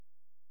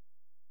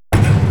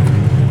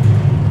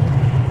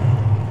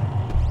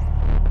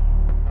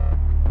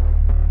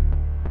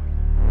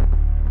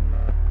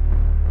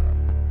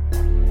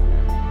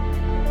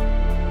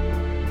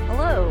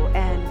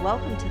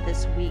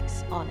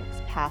week's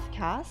Onyx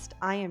Pathcast.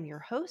 I am your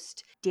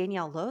host,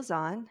 Danielle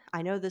Lozon.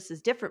 I know this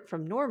is different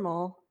from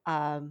normal.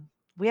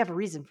 We have a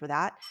reason for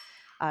that.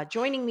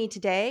 Joining me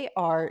today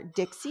are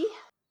Dixie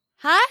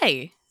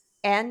Hi.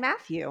 and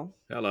Matthew.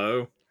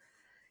 Hello.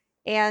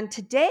 And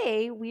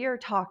today we are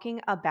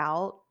talking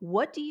about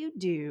what do you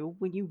do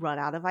when you run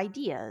out of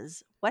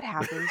ideas? What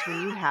happens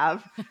when you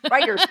have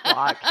writer's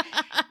block?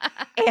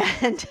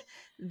 And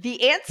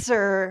the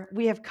answer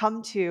we have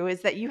come to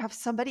is that you have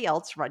somebody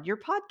else run your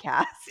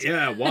podcast.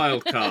 Yeah,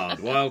 wild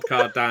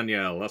card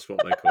Danielle. That's what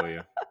they call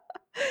you.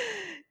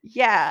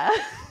 Yeah.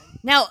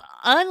 Now,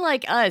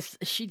 unlike us,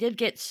 she did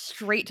get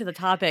straight to the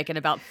topic in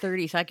about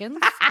 30 seconds.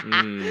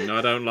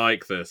 I don't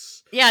like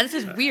this. Yeah, this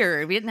is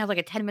weird. We didn't have like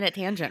a 10-minute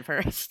tangent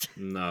first.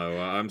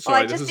 No, I'm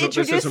sorry. I just this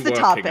introduced isn't the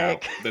working topic.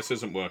 out. This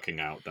isn't working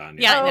out,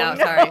 Danielle. Yeah,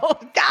 no, sorry.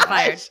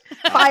 Gosh.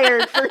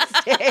 Fired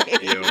first day.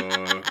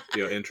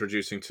 You're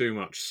introducing too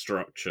much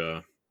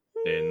structure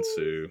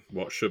into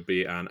what should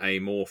be an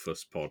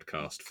amorphous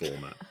podcast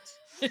format.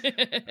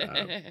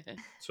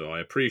 So I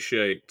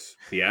appreciate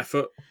the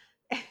effort,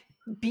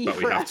 but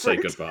we have to say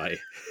goodbye.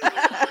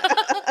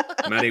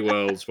 Many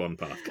worlds, one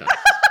podcast.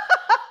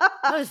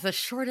 That was the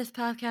shortest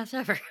podcast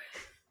ever.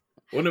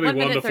 Wouldn't it 1 be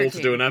minute wonderful 13.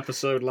 to do an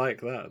episode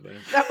like that? Then?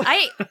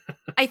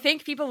 I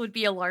think people would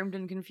be alarmed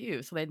and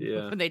confused when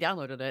they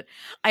downloaded it.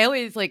 I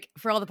always, like,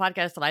 for all the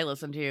podcasts that I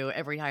listen to,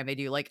 every time they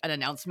do like an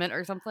announcement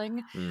or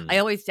something, I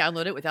always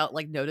download it without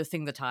like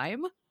noticing the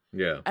time.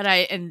 Yeah.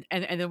 And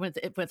then when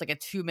it's like a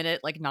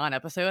 2-minute like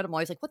non-episode, I'm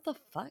always like, what the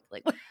fuck?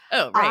 Like,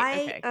 oh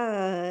right,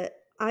 okay.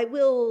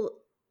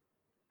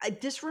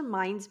 This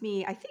reminds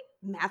me, I think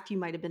Matthew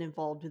might have been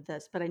involved with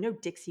this, but I know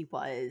Dixie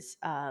was.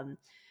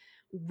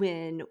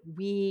 When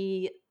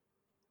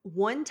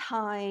one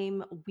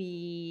time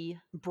we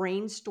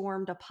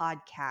brainstormed a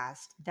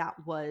podcast that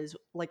was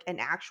like an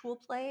actual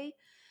play,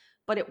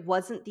 but it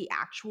wasn't the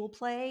actual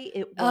play.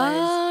 It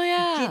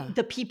was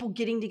the people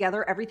getting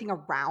together, everything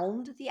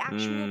around the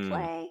actual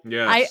play.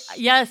 Yes.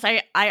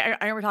 I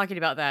remember talking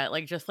about that,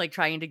 like just like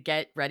trying to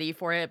get ready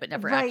for it, but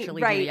never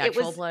actually do the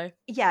actual play.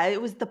 Yeah,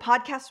 it was the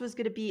podcast was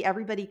going to be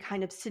everybody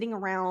kind of sitting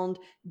around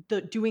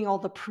doing all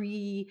the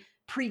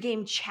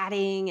pre-game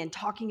chatting and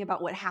talking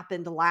about what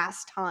happened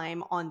last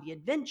time on the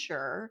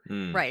adventure.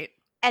 Right.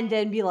 And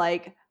then be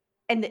like,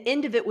 and the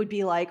end of it would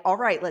be like, all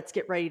right, let's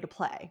get ready to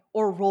play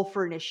or roll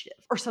for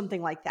initiative or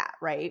something like that,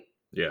 right?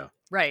 Yeah.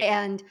 Right.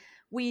 And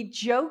we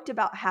joked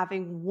about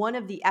having one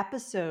of the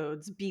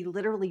episodes be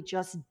literally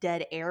just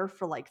dead air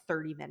for like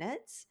 30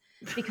 minutes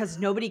because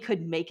nobody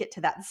could make it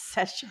to that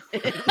session.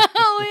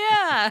 Oh,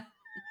 yeah.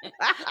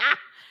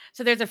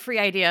 So there's a free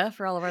idea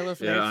for all of our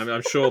listeners. Yeah,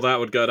 I'm sure that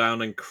would go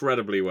down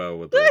incredibly well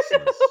with the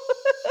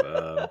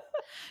listeners.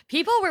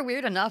 People were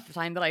weird enough the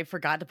time that I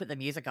forgot to put the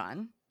music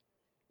on.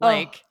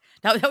 Like,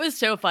 that was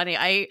so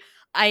funny.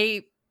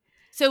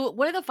 So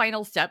one of the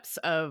final steps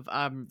of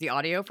the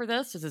audio for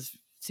this is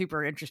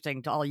super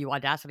interesting to all you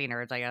Audacity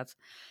nerds, I guess,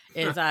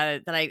 is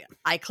that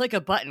I click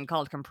a button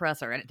called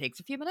compressor and it takes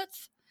a few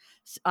minutes.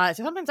 So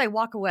sometimes I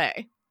walk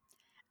away,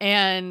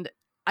 and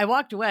I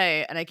walked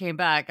away and I came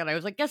back and I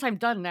was like, guess I'm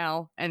done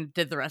now, and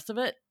did the rest of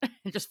it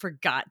and just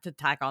forgot to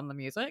tack on the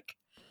music.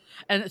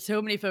 And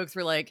so many folks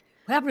were like,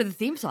 what happened to the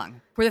theme song?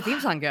 Where'd the theme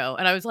song go?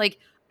 And I was like,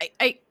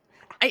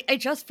 I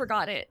just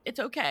forgot it. It's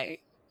okay.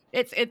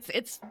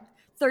 It's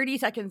 30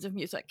 seconds of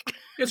music.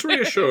 It's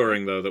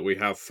reassuring, though, that we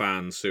have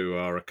fans who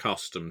are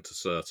accustomed to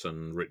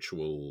certain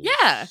rituals.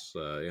 Yeah.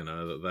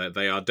 That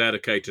they are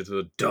dedicated to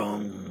the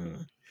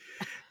dong.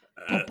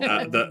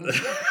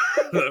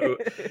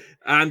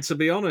 And to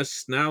be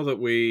honest, now that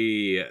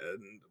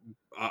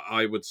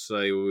I would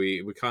say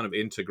we kind of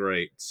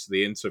integrate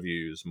the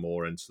interviews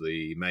more into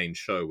the main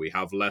show. We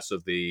have less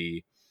of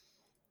the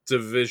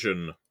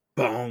division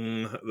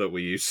bong that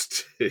we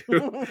used to.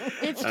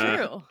 It's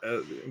true.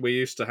 We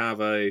used to have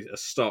a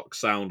stock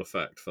sound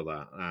effect for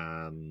that,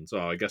 and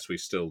I guess we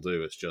still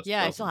do. It's just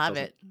I still have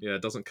it. Yeah,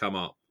 it doesn't come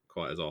up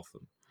quite as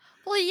often.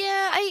 Well,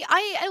 yeah,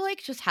 I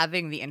like just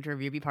having the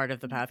interview be part of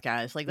the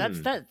podcast. Like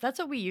that's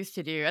what we used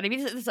to do. And I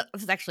mean, this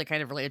is actually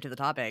kind of related to the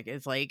topic.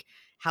 Is like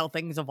how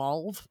things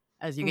evolve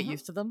as you get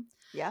used to them.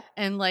 Yeah.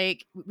 And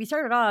like we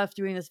started off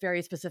doing this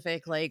very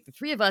specific, like the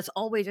three of us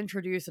always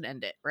introduce and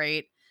end it,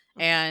 right?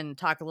 And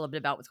talk a little bit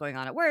about what's going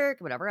on at work,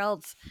 whatever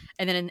else.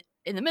 And then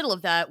in the middle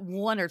of that,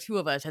 one or two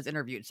of us has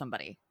interviewed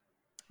somebody.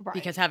 Right.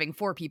 Because having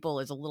 4 people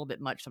is a little bit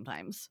much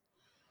sometimes.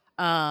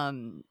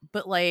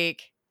 But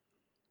like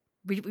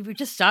we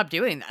just stopped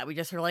doing that. We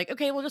just were like,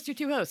 okay, we'll just do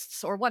 2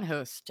 hosts or 1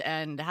 host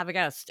and have a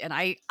guest. And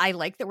I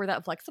like that we're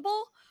that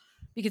flexible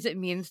because it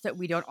means that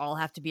we don't all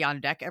have to be on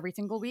deck every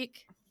single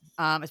week.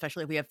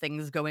 Especially if we have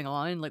things going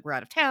on, like we're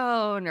out of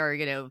town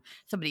or,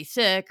 somebody's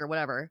sick or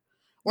whatever.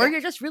 Or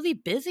you're just really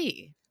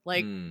busy.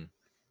 Like,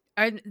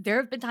 and there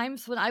have been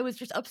times when I was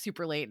just up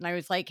super late and I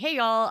was like, hey,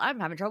 y'all,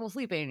 I'm having trouble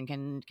sleeping.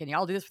 Can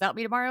y'all do this without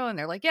me tomorrow? And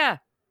they're like, yeah,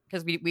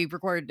 because we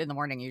record in the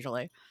morning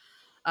usually.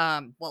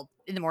 Well,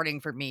 in the morning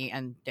for me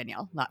and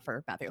Danielle, not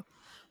for Matthew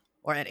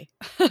or Eddie.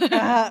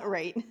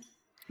 Right.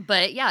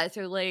 But yeah,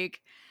 so like,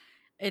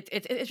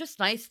 It's just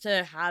nice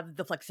to have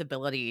the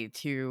flexibility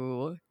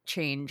to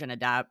change and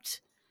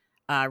adapt,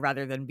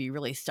 rather than be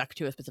really stuck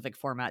to a specific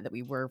format that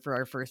we were for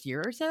our first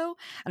year or so.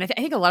 And I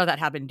think a lot of that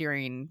happened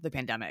during the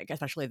pandemic,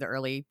 especially the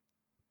early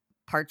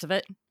parts of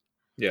it,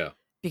 Yeah.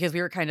 because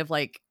we were kind of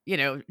like,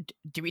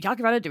 do we talk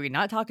about it? Do we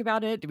not talk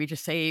about it? Do we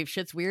just say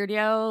shit's weird,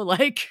 yo?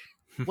 Like,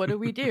 what do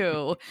we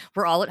do?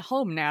 We're all at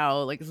home now.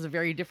 Like, this is a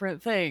very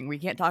different thing. We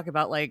can't talk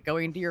about like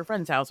going to your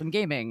friend's house and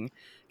gaming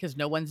because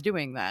no one's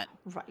doing that.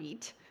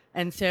 Right.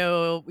 And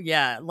so,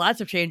 yeah,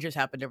 lots of changes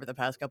happened over the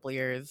past couple of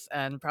years,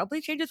 and probably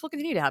changes will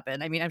continue to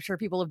happen. I mean, I'm sure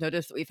people have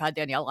noticed that we've had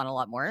Danielle on a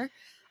lot more.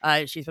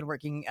 She's been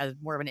working as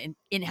more of an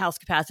in-house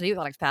capacity with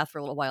Onyx Path for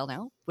a little while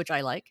now, which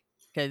I like,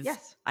 because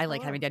Yes. I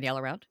like having Danielle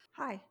around.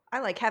 Hi. I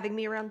like having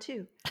me around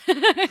too.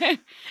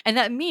 And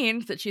that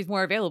means that she's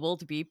more available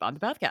to be on the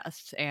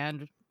podcast,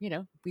 and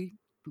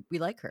we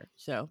like her.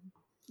 So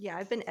Yeah,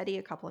 I've been Eddie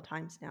a couple of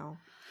times now.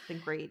 It's been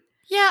great.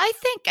 yeah, I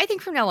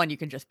think from now on you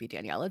can just be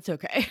Danielle. It's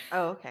okay.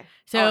 Oh, okay.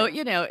 So, All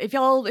right. if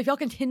y'all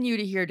continue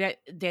to hear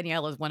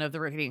Danielle as one of the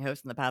rotating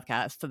hosts in the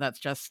podcast, then that's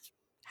just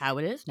how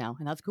it is now,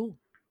 and that's cool.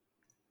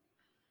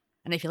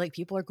 And I feel like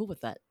people are cool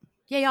with that.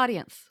 Yay,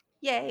 audience.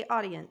 Yay,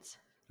 audience.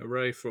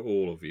 Hooray for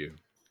all of you.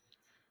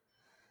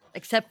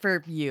 Except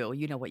for you.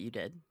 You know what you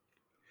did.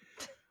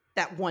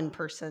 That one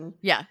person.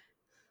 Yeah.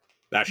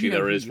 Actually, You know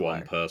there who is you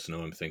one are. person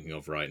who I'm thinking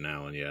of right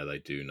now, and yeah, they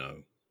do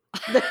know.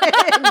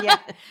 Yeah.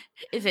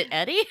 Is it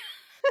Eddie?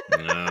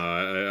 No,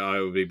 I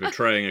would be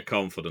betraying a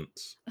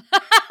confidence.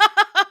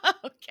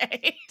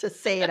 Okay. To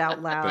say it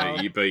out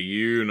loud. But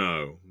you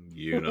know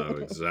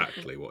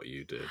exactly what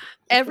you did.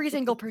 Every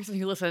single person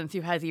who listens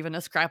who has even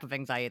a scrap of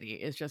anxiety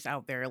is just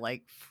out there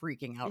like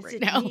freaking out Is right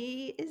it now.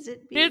 me? Is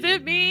it me? Is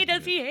it me? Mhm.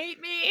 Does he hate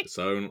me? It's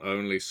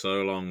only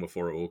so long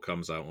before it all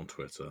comes out on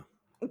Twitter.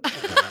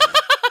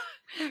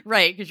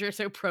 Right, because you're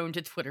so prone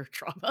to Twitter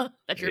trauma.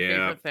 That's your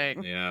favorite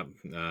thing. Yeah.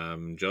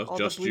 All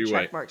Just the blue you check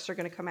wait. marks are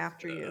going to come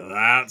after you.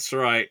 That's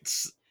right.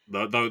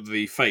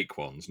 The fake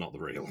ones, not the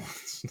real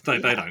ones. They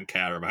don't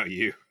care about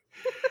you.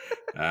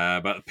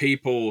 But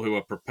people who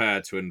are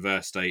prepared to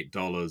invest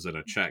 $8 in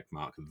a check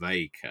mark,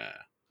 they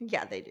care.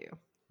 Yeah, they do.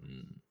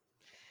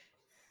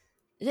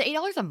 Is it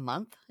 $8 a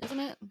month, isn't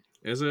it?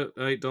 Is it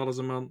 $8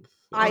 a month?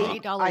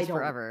 $8 don't-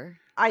 forever.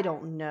 I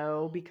don't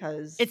know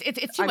because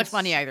It's too much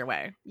money either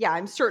way. Yeah,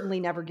 I'm certainly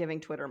never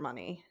giving Twitter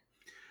money.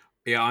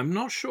 Yeah, I'm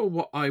not sure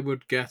what I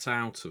would get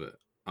out of it.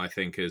 I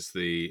think is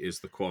the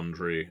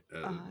quandary.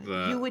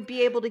 You would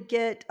be able to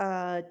get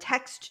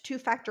text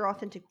two-factor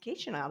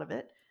authentication out of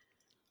it.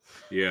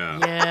 Yeah.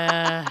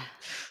 Yeah.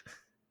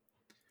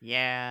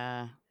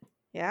 Yeah.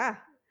 Yeah.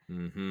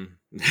 Mm-hmm.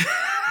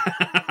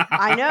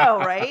 I know,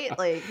 right?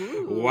 Like,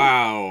 ooh.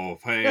 Wow,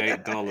 pay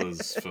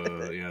 $8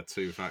 for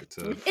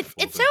two-factor.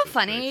 It's so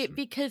funny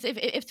because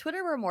if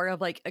Twitter were more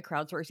of like a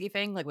crowdsourcing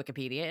thing like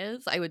Wikipedia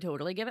is, I would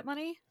totally give it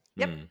money.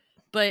 Yep.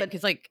 But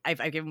because like I've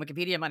given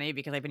Wikipedia money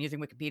because I've been using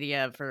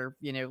Wikipedia for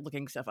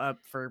looking stuff up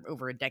for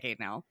over a decade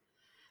now.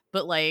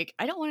 But like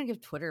I don't want to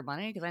give Twitter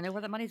money because I know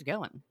where that money's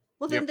going.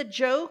 Well, then the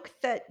joke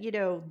that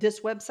this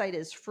website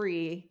is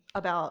free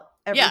about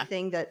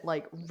everything that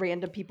like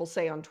random people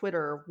say on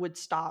Twitter would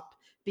stop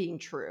being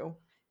true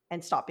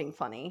and stop being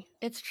funny.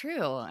 It's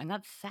true, and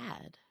that's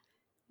sad.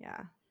 Yeah,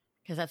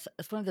 because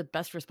that's one of the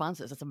best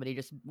responses to somebody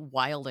just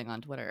wilding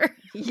on Twitter.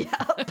 Yeah.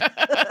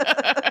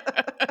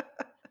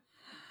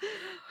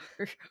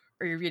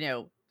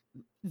 or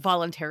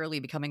voluntarily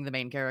becoming the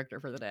main character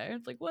for the day.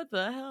 It's like, what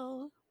the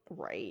hell?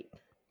 Right.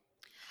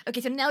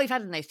 Okay, so now we've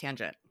had a nice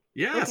tangent.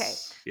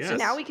 Yes. Okay. Yes. So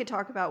now we could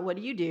talk about what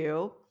do you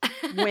do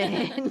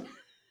when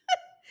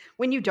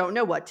when you don't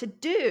know what to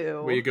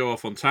do. Where you go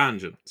off on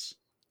tangents.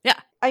 Yeah.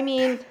 I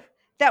mean,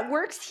 that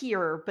works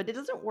here, but it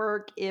doesn't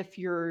work if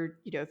you're,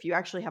 if you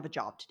actually have a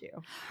job to do.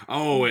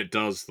 Oh, it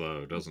does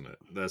though, doesn't it?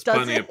 There's Does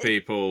plenty it? of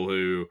people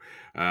who,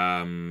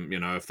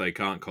 if they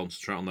can't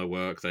concentrate on their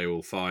work, they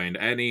will find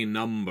any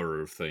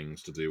number of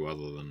things to do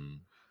other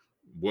than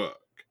work.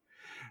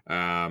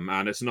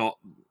 And it's not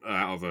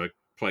out of a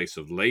place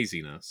of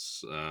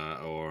laziness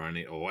or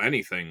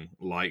anything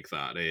like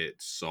that.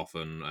 It's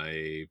often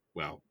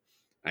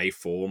a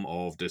form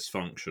of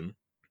dysfunction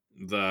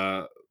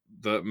that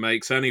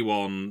makes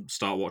anyone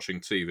start watching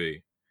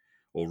TV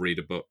or read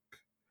a book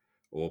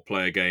or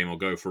play a game or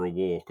go for a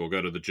walk or go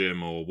to the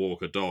gym or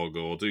walk a dog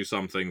or do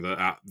something that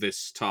at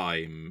this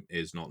time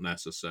is not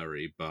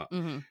necessary, but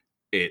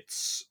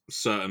it's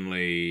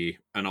certainly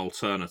an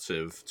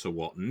alternative to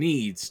what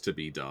needs to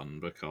be done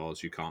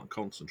because you can't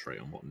concentrate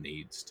on what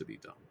needs to be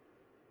done.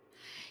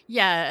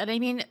 Yeah, and I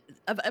mean,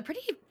 a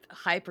pretty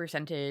high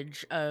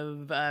percentage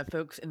of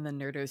folks in the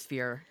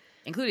nerdosphere,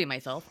 including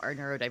myself, are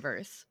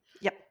neurodiverse.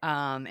 Yep.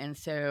 And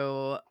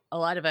so a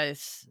lot of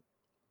us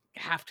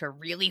have to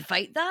really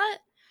fight that.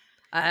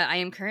 I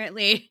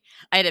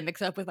had a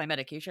mix up with my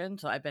medication,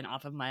 so I've been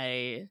off of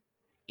my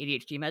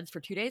ADHD meds for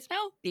 2 days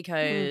now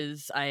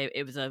because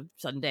it was a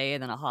Sunday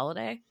and then a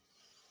holiday.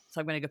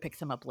 So I'm going to go pick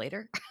some up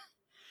later.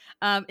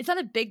 It's not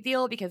a big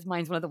deal because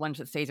mine's one of the ones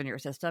that stays in your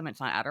system. It's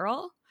not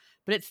Adderall.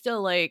 but it's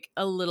still like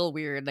a little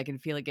weird. I can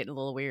feel it getting a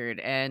little weird,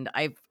 and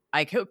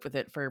I coped with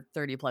it for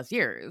 30 plus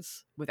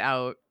years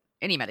without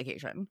any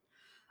medication.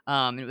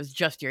 It was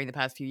just during the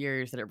past few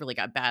years that it really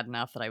got bad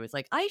enough that I was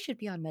like, I should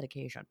be on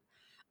medication.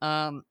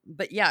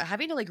 But yeah,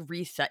 having to like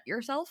reset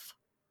yourself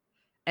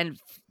and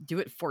do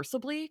it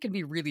forcibly can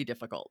be really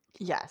difficult.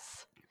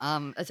 Yes.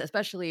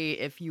 Especially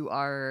if you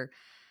are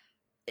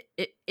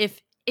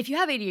if you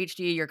have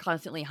ADHD, you're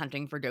constantly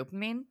hunting for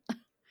dopamine.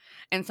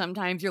 And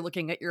sometimes you're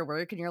looking at your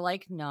work and you're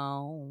like,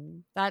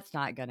 no, that's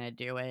not gonna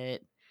do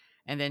it.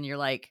 And then you're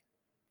like,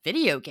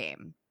 video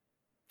game,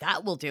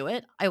 that will do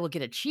it. I will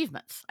get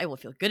achievements. I will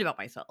feel good about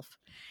myself.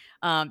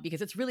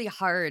 Because it's really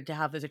hard to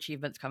have those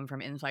achievements come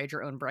from inside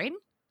your own brain.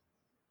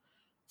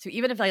 So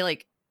even if I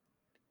like,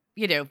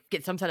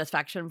 get some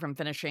satisfaction from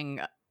finishing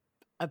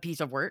a piece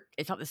of work,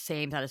 it's not the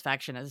same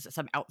satisfaction as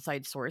some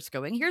outside source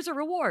going, here's a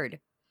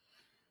reward.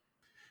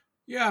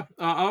 Yeah,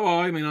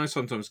 I mean, I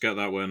sometimes get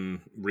that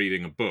when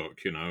reading a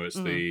book. It's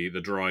Mhm. the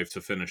drive to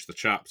finish the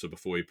chapter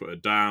before you put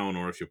it down,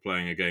 or if you're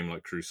playing a game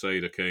like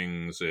Crusader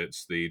Kings,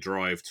 it's the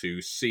drive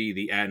to see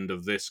the end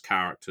of this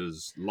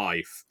character's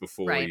life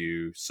before Right.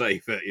 you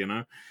save it.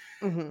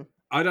 Hmm.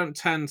 I don't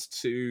tend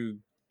to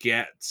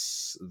get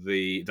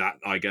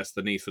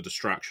the need for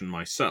distraction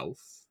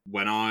myself.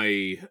 When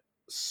I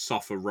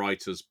suffer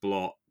writer's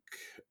block,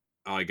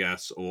 I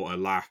guess, or a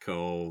lack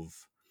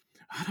of,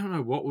 I don't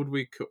know, what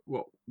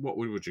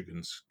would you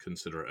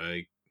consider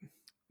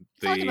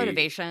It's like a the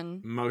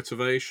motivation.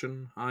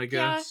 motivation, I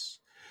Yeah. guess.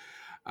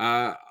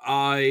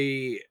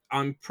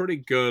 I'm pretty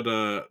good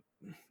at,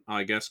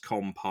 I guess,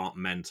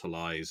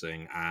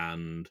 compartmentalizing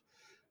and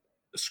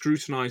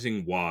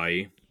scrutinizing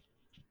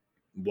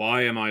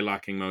why am I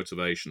lacking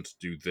motivation to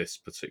do this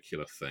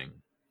particular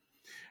thing?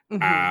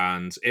 Hmm.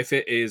 And if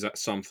it is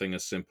something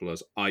as simple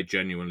as I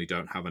genuinely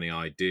don't have any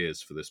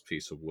ideas for this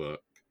piece of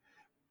work,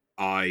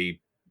 I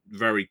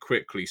very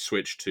quickly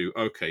switch to,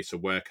 okay, so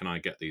where can I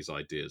get these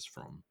ideas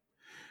from?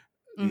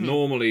 Hmm.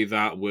 Normally,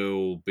 that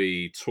will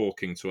be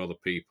talking to other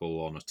people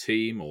on a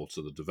team or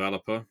to the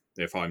developer.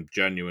 If I'm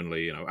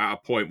genuinely, at a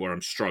point where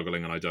I'm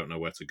struggling and I don't know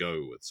where to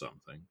go with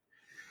something.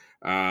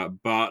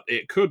 But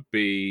it could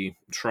be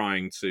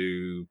trying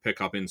to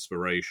pick up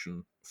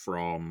inspiration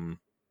from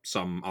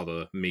some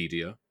other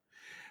media.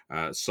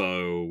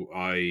 So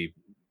I've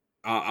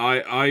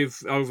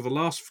over the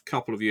last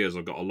couple of years,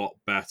 I've got a lot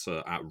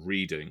better at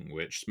reading,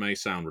 which may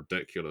sound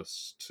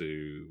ridiculous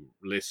to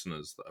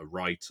listeners that a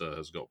writer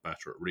has got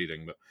better at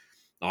reading, but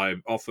I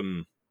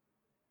often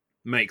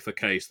make the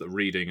case that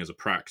reading is a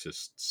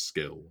practiced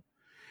skill,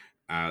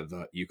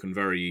 that you can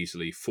very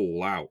easily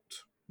fall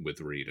out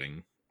with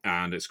reading,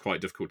 and it's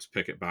quite difficult to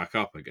pick it back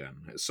up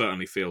again. It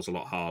certainly feels a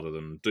lot harder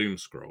than doom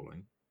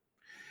scrolling.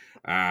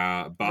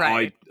 But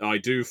Right. I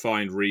do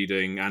find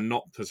reading, and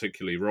not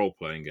particularly role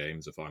playing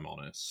games, if I'm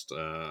honest,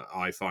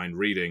 I find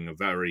reading a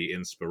very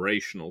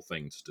inspirational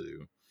thing to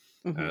do.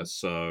 Hmm.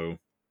 So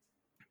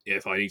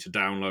if I need to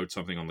download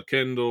something on the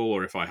Kindle,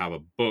 or if I have a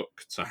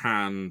book to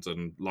hand,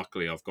 and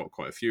luckily I've got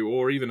quite a few,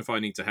 or even if I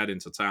need to head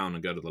into town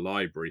and go to the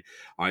library,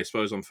 I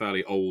suppose I'm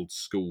fairly old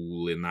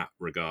school in that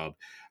regard.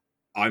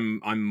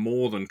 I'm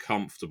more than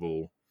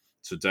comfortable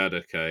to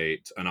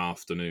dedicate an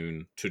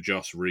afternoon to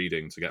just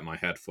reading to get my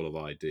head full of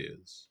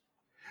ideas,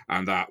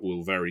 and that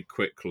will very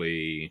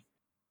quickly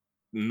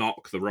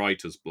knock the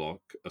writer's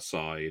block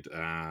aside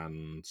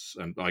and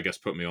I guess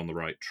put me on the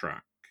right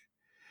track.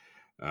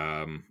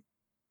 Um,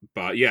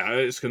 but yeah,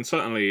 it can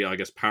certainly, I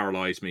guess,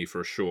 paralyze me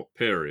for a short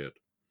period.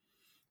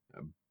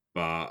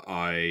 But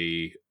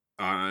I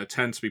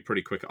tend to be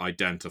pretty quick at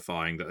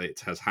identifying that it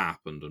has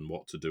happened and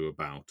what to do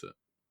about it.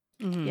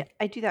 Hmm. Yeah,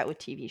 I do that with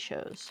TV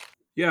shows.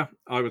 Yeah,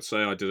 I would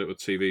say I did it with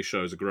TV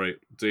shows a great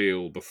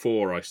deal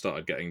before I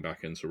started getting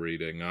back into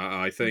reading.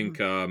 I Hmm. think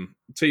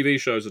TV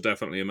shows are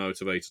definitely a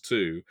motivator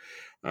too.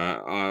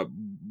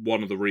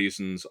 One of the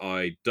reasons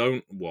I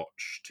don't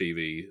watch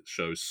TV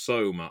shows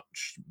so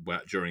much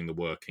during the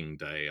working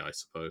day, I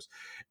suppose,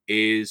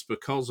 is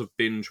because of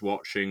binge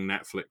watching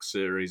Netflix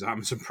series,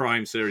 Amazon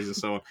Prime series, and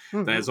so on.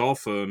 Hmm. There's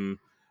often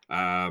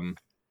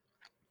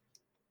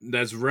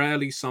there's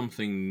rarely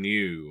something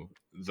new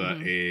that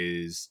Hmm.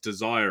 is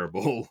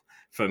desirable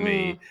for Mm.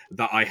 me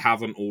that I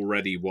haven't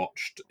already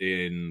watched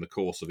in the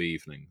course of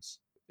evenings,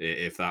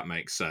 if that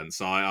makes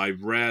sense. I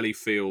rarely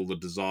feel the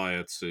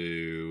desire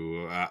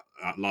to,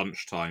 at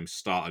lunchtime,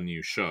 start a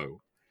new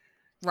show.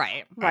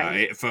 Right.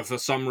 Right. For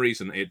some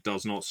reason, it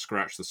does not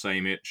scratch the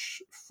same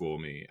itch for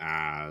me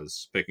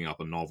as picking up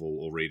a novel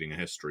or reading a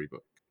history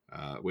book.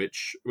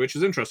 Which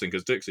is interesting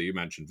because Dixie, you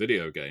mentioned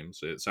video games.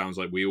 It sounds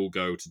like we all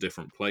go to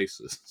different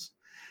places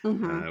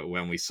Hmm.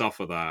 when we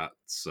suffer that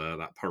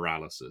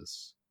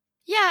paralysis.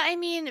 Yeah, I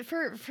mean,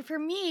 for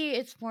me,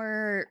 it's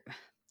more.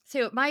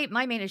 So my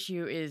main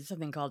issue is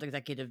something called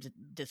executive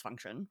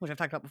dysfunction, which I've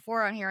talked about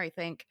before on here, I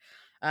think.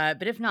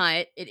 But if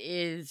not, it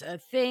is a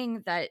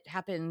thing that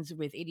happens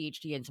with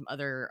ADHD and some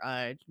other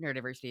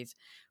neurodiversities,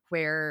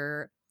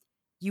 where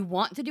you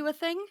want to do a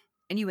thing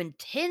and you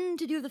intend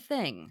to do the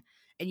thing,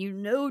 and you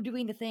know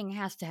doing the thing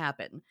has to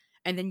happen,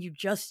 and then you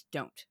just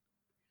don't.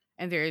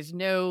 and there's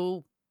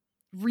no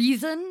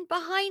reason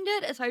behind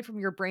it aside from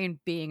your brain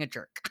being a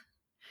jerk.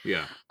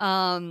 Yeah.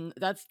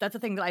 That's a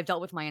thing that I've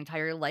dealt with my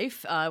entire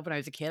life. When I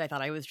was a kid, I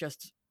thought I was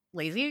just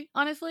lazy,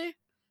 honestly,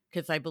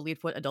 because I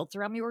believed what adults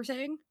around me were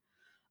saying.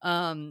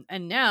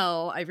 And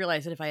now I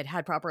realize that if I had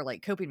had proper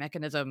like coping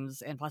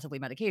mechanisms and possibly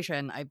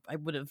medication, I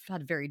would have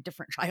had a very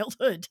different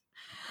childhood.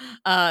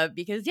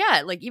 Because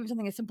yeah, like even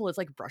something as simple as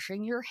like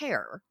brushing your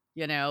hair,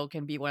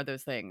 can be one of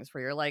those things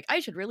where you're like, I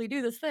should really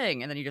do this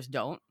thing, and then you just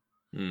don't,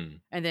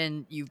 and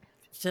then you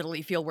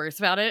suddenly feel worse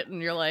about it,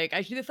 and you're like,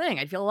 I should do the thing,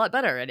 I'd feel a lot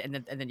better, and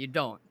then you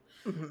don't.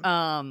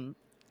 Mhm.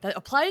 That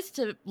applies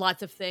to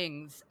lots of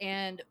things,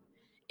 and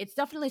it's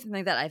definitely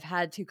something that I've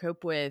had to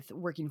cope with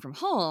working from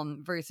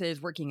home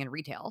versus working in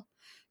retail.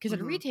 Because in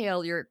Mhm.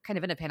 retail, you're kind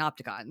of in a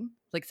panopticon,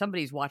 like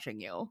somebody's watching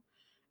you,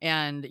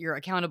 and you're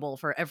accountable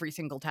for every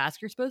single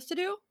task you're supposed to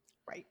do,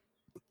 Right.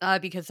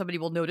 because somebody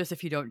will notice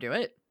if you don't do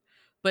it.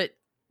 But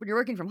when you're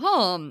working from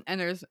home and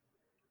there's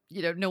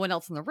no one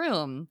else in the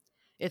room,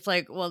 it's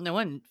like, well, no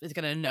one is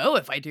going to know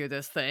if I do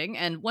this thing.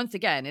 And once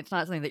again, it's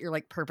not something that you're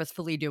like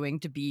purposefully doing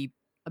to be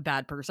a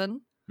bad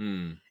person.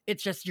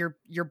 It's just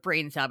your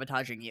brain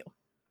sabotaging you.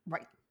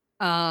 Right.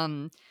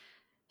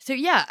 So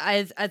yeah,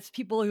 as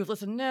people who've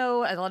listened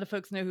know, as a lot of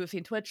folks know who have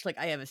seen Twitch, like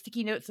I have a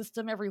sticky note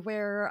system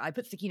everywhere. I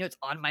put sticky notes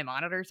on my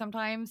monitor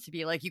sometimes to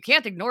be like, you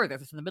can't ignore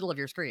this. It's in the middle of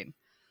your screen.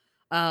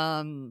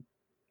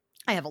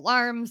 I have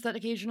alarms that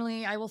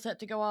occasionally I will set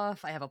to go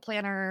off. I have a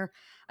planner.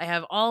 I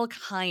have all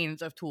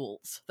kinds of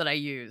tools that I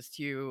use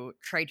to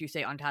try to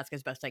stay on task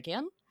as best I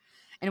can.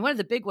 And one of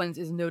the big ones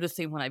is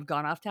noticing when I've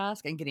gone off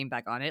task and getting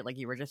back on it, like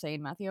you were just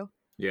saying, Matthew.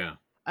 Yeah.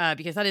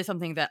 Because that is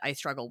something that I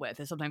struggle with.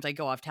 Is sometimes I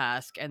go off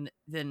task and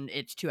then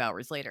it's 2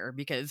 hours later,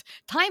 because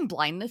time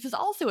blindness is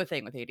also a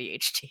thing with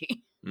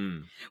ADHD.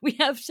 We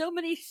have so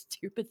many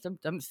stupid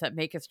symptoms that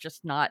make us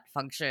just not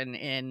function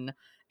in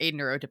a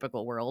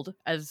neurotypical world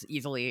as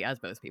easily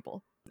as most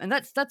people. And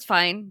that's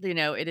fine.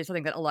 It is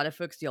something that a lot of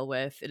folks deal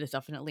with. It is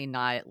definitely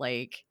not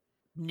like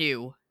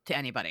new to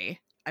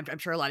anybody. I'm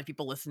sure a lot of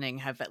people listening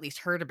have at least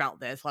heard about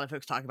this. A lot of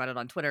folks talk about it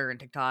on Twitter and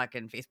TikTok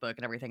and Facebook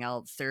and everything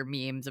else. There are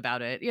memes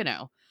about it,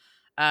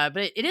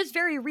 but it is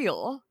very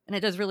real, and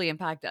it does really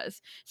impact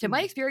us. So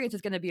my experience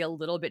is going to be a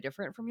little bit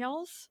different from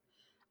y'all's,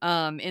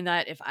 in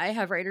that if I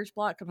have writer's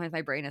block, sometimes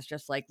my brain is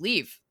just like,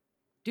 leave,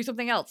 do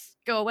something else,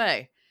 go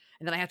away.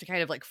 And then I have to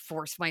kind of like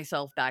force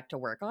myself back to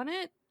work on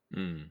it.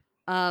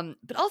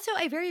 But also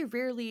I very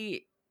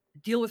rarely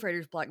deal with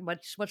writer's block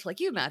much like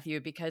you, Matthew,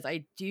 because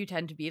I do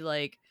tend to be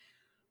like,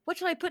 what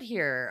should I put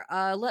here?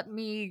 Let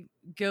me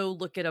go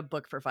look at a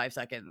book for 5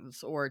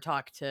 seconds or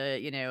talk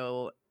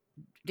to,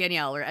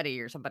 Danielle or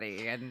Eddie or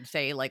somebody and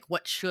say like,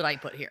 what should I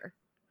put here?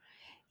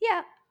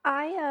 Yeah,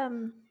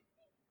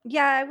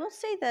 I will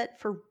say that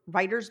for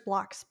writer's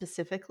block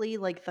specifically,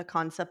 like the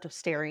concept of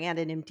staring at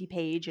an empty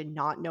page and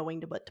not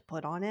knowing what to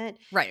put on it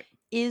Right.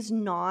 is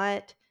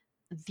not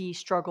the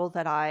struggle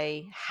that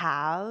I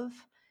have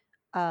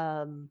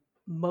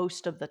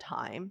most of the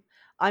time.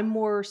 I'm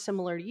more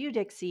similar to you,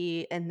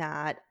 Dixie, in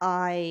that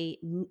I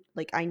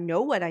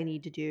know what I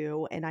need to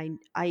do, and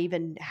I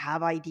even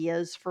have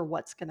ideas for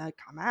what's going to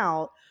come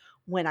out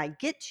when I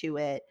get to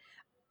it.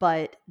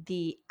 But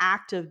the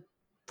act of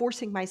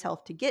forcing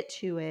myself to get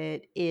to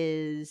it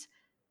is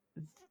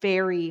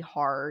very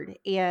hard,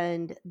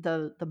 and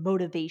the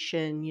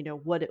motivation,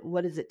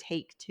 what does it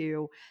take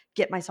to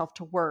get myself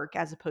to work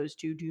as opposed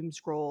to doom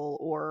scroll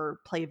or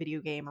play a video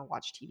game or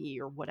watch TV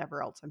or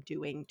whatever else I'm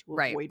doing to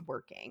Right. avoid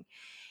working.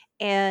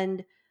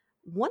 And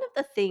one of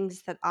the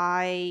things that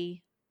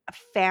I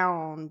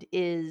found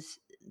is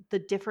the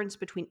difference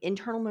between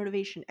internal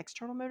motivation,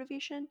 external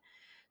motivation.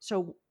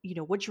 So,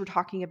 what you were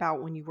talking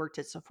about when you worked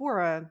at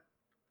Sephora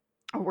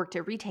or worked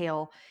at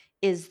retail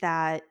is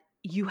that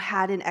you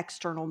had an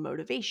external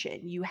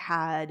motivation. You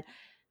had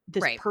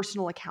this Right.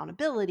 personal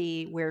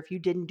accountability where if you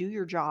didn't do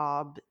your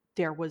job,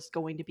 there was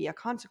going to be a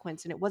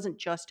consequence. And it wasn't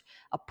just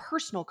a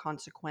personal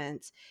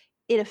consequence,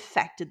 it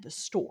affected the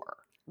store,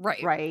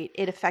 Right. right?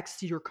 It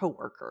affects your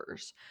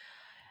coworkers.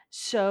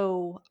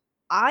 So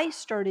I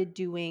started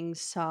doing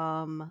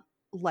some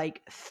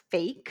like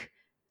fake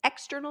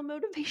external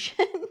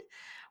motivation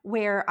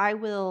where I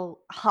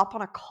will hop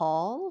on a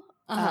call,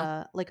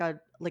 Uh-huh. like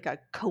a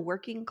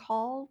co-working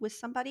call with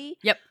somebody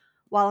Yep.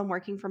 while I'm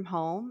working from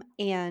home.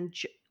 And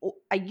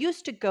I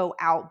used to go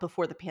out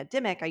before the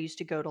pandemic. I used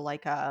to go to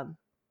like a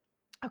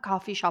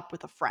coffee shop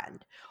with a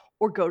friend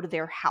or go to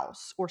their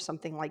house or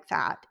something like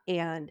that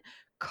and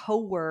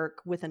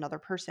co-work with another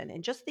person.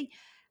 And just the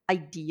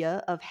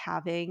idea of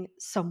having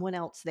someone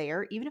else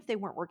there, even if they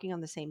weren't working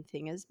on the same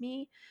thing as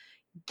me,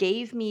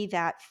 gave me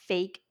that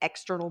fake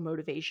external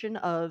motivation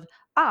of,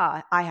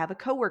 I have a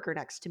coworker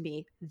next to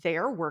me.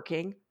 They're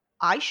working.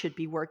 I should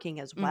be working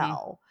as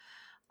well.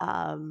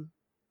 Um,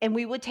 and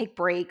we would take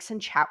breaks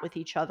and chat with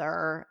each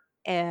other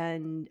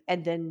and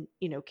then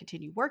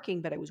continue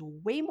working, but I was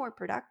way more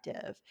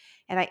productive,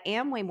 and I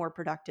am way more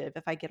productive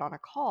if I get on a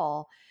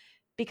call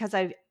because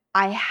I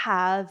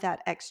have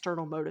that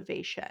external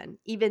motivation,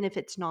 even if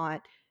it's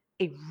not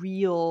a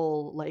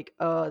real like,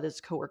 oh,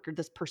 this coworker,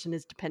 this person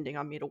is depending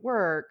on me to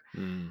work,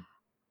 Mm.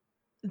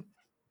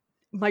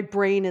 my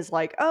brain is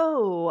like,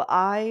 oh,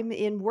 I'm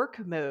in work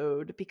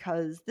mode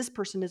because this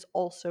person is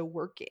also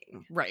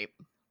working. Right.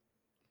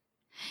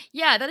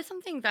 Yeah, that is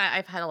something that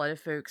I've had a lot of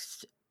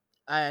folks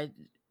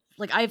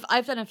like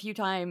I've done a few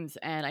times,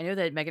 and I know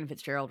that Megan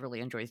Fitzgerald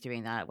really enjoys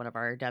doing that, one of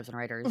our devs and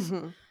writers,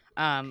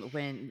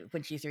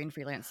 when she's doing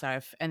freelance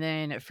stuff. And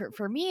then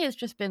for me, it's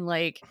just been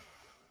like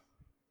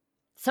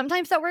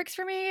sometimes that works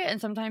for me, and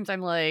sometimes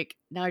I'm like,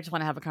 now I just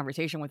want to have a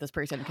conversation with this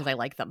person because I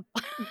like them.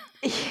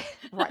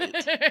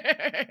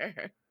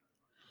 Right.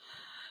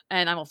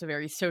 And I'm also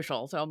very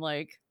social, so I'm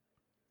like,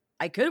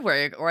 I could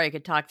work, or I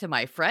could talk to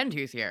my friend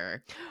who's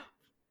here.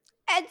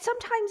 And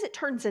sometimes it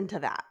turns into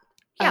that.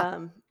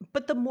 Yeah.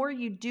 But the more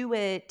you do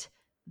it,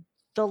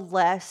 the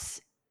less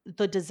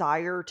the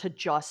desire to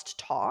just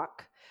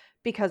talk,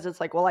 because it's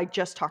like, well, I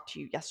just talked to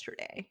you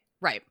yesterday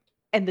Right.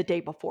 and the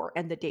day before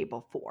and the day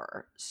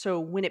before. So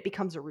when it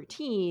becomes a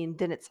routine,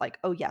 then it's like,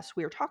 oh yes,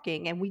 we are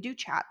talking and we do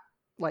chat.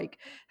 Like,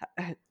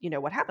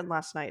 what happened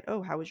last night?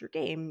 Oh, how was your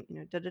game?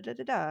 Da da da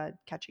da da.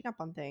 Catching up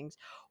on things.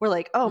 Or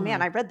like, oh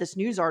man, I read this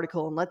news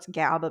article and let's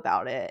gab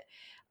about it.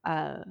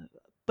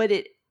 But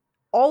it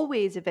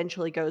always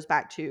eventually goes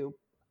back to,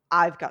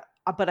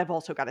 but I've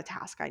also got a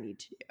task I need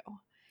to do.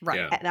 Right.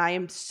 Yeah. And I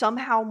am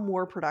somehow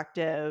more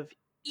productive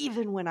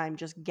even when I'm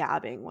just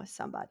gabbing with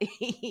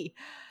somebody.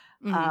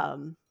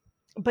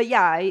 But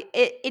yeah,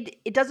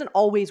 it doesn't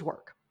always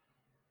work.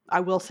 I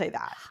will say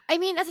that. I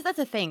mean, that's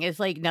the thing, is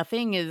like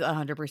nothing is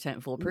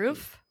 100%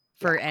 foolproof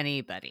for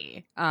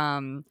anybody.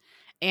 And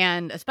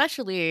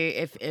especially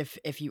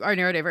if you are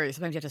neurodiverse,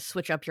 sometimes you have to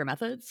switch up your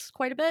methods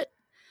quite a bit,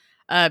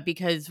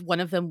 because one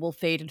of them will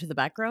fade into the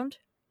background.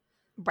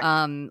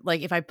 Right.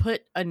 Like if I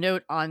put a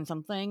note on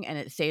something and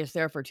it stays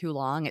there for too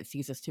long, it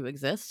ceases to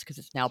exist because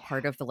it's now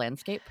part of the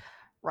landscape.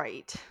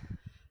 Right.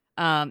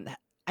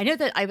 I know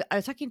that I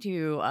was talking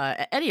to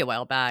Eddie a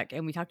while back,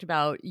 and we talked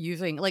about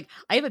using, like,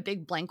 I have a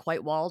big blank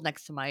white wall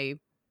next to my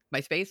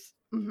space,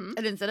 Mhm.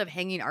 and instead of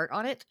hanging art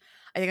on it,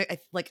 I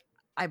think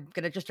I'm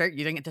gonna just start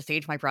using it to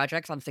stage my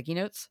projects on sticky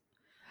notes,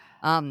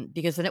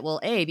 because then it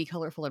will A, be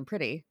colorful and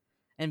pretty,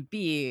 and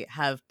B,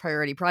 have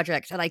priority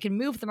projects, and I can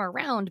move them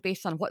around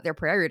based on what their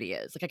priority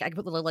is. Like I can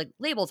put little like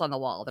labels on the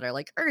wall that are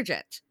like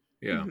urgent,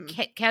 Yeah.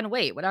 can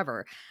wait,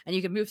 whatever, and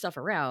you can move stuff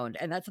around.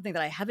 And that's something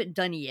that I haven't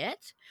done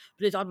yet,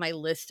 but is on my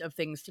list of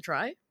things to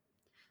try,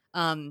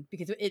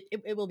 because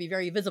it will be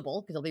very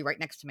visible because it'll be right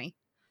next to me.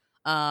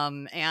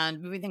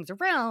 And moving things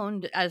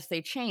around as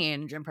they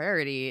change in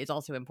priority is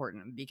also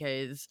important,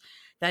 because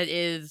that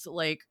is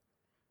like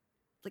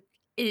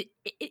it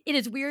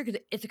is weird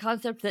because it's a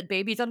concept that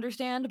babies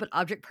understand, but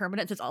object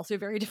permanence is also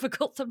very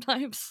difficult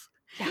sometimes.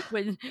 Yeah.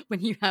 when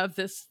you have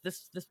this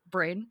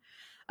brain.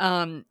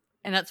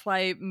 And that's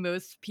why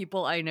most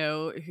people I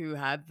know who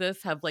have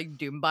this have like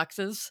doom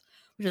boxes,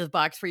 which is a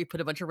box where you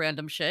put a bunch of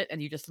random shit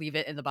and you just leave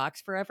it in the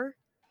box forever.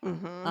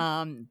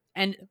 Mhm.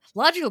 And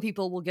logical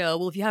people will go,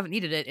 well, if you haven't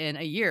needed it in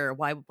a year,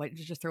 why did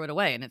you just throw it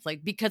away? And it's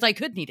like, because I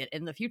could need it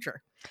in the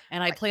future,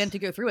 and I plan to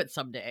go through it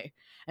someday,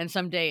 and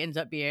someday ends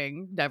up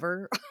being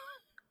never.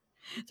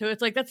 So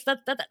it's like,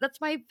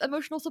 that's my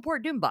emotional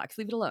support doom box.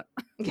 Leave it alone.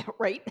 Yeah,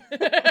 right.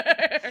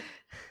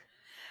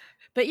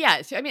 But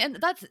yeah, so I mean, and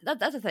that's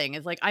the thing,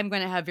 is like I'm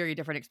going to have very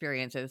different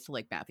experiences to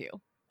like Matthew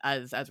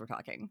as we're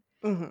talking.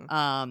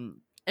 Mhm.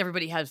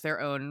 Everybody has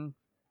their own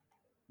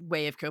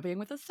way of coping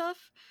with this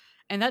stuff,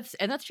 and that's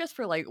just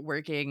for like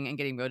working and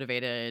getting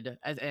motivated,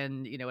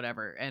 and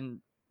whatever, and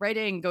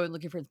writing, going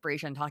looking for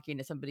inspiration, talking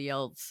to somebody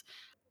else.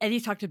 And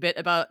he's talked a bit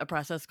about a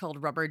process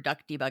called rubber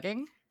duck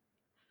debugging,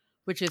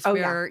 which is Oh,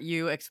 yeah. where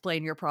you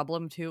explain your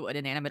problem to an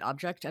inanimate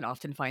object and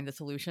often find the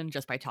solution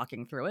just by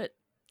talking through it.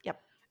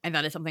 Yep. And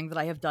that is something that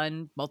I have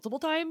done multiple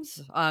times.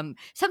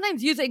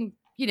 Sometimes using,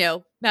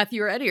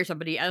 Matthew or Eddie or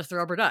somebody as the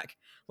rubber duck.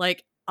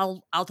 Like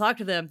I'll talk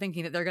to them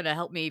thinking that they're going to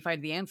help me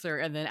find the answer,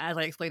 and then as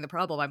I explain the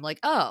problem, I'm like,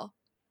 oh,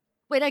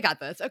 wait, I got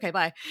this. Okay,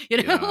 bye.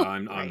 Yeah,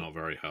 I'm Right. not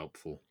very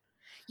helpful.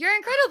 You're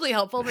incredibly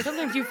helpful, but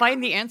sometimes you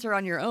find the answer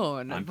on your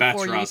own. I'm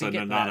before better you as even an get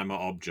to that. inanimate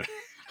object.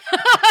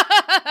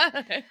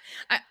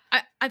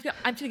 I'm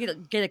gonna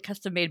get a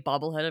custom made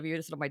bobblehead of you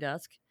to sit on my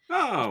desk.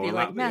 Oh, be well,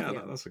 like,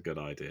 Matthew. that's a good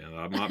idea.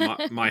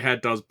 My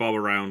head does bob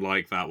around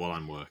like that while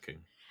I'm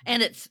working.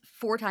 And it's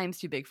 4 times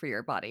too big for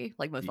your body,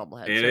 like most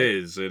bobbleheads. It right?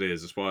 is.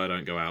 It's why I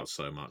don't go out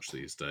so much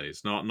these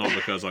days. Not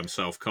because I'm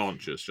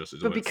self-conscious, just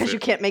But because you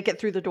can't make it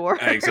through the door.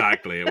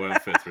 Exactly, it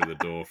won't fit through the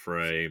door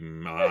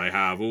frame. I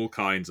have all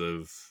kinds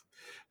of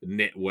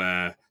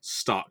knitwear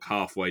stuck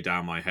halfway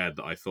down my head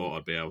that I thought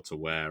I'd be able to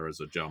wear as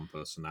a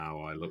jumper, so now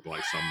I look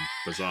like some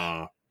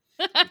bizarre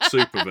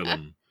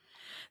supervillain.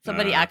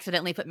 Somebody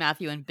accidentally put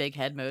Matthew in big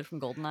head mode from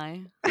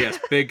GoldenEye. Yes,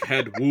 Big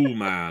Head Wool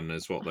Man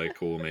is what they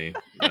call me.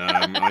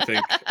 I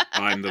think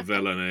I'm the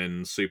villain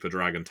in Super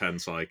Dragon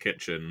Tensei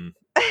Kitchen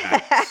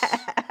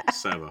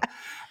X7.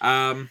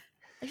 I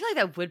feel like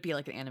that would be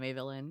like an anime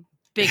villain.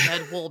 Big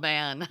Head Wool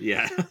Man.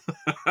 Yeah.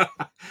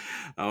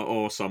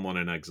 Or someone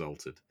in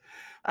Exalted.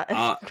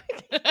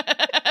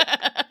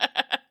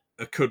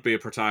 It could be a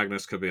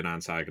protagonist, could be an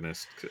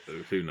antagonist.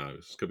 Who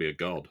knows? Could be a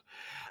god.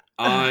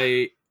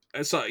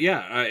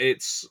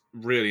 It's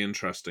really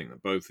interesting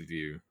that both of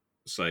you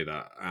say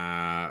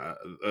that,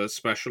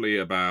 especially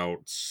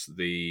about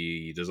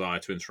the desire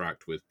to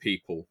interact with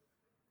people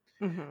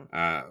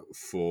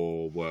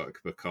for work,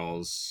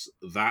 because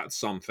that's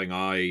something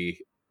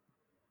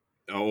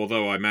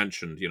although I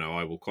mentioned,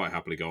 I will quite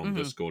happily go on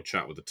Discord,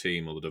 chat with the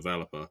team or the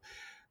developer.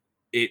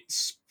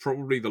 It's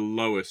probably the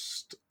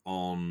lowest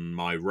on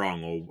my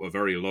rung, or a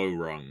very low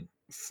rung,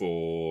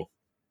 for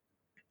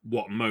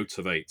what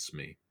motivates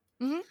me.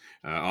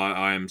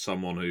 I am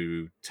someone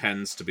who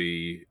tends to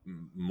be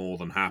more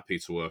than happy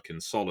to work in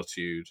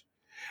solitude,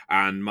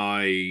 and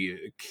my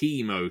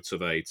key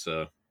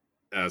motivator,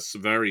 as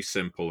very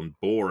simple and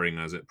boring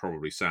as it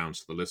probably sounds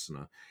to the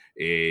listener,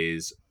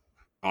 is,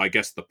 I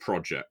guess, the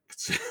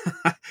project,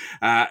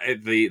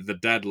 the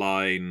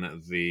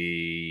deadline,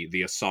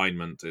 the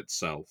assignment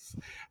itself.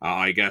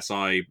 I guess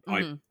I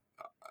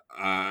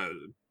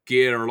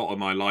gear a lot of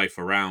my life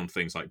around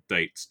things like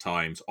dates,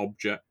 times,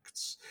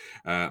 objects,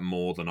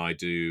 more than I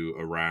do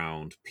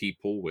around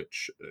people,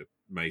 which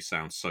may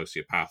sound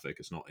sociopathic.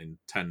 It's not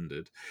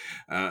intended,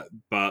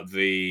 but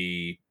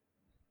the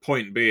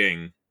point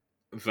being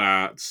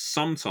that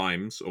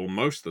sometimes, or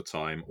most of the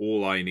time,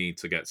 all I need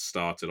to get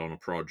started on a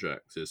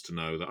project is to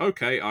know that,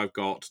 okay, I've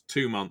got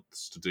 2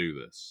 months to do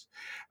this.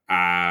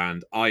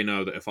 And I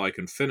know that if I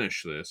can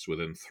finish this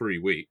within 3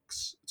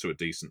 weeks to a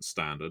decent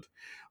standard,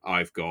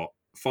 I've got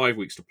 5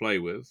 weeks to play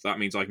with. That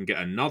means I can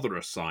get another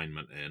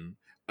assignment in,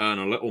 earn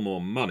a little more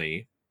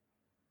money,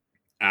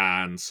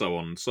 and so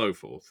on and so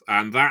forth.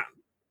 And that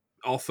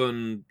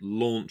often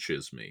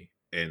launches me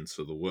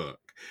into the work.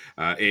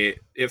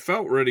 It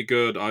felt really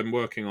good. I'm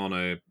working on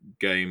a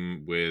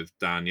game with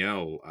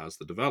Danielle as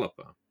the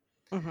developer,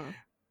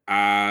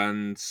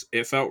 and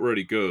it felt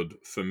really good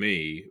for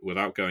me,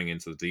 without going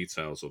into the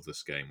details of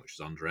this game, which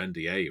is under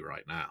NDA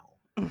right now.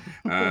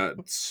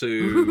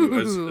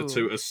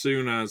 To as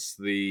soon as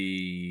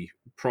the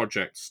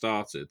project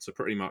started, to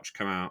pretty much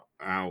come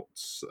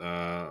out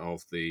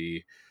of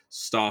the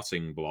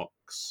starting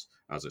blocks,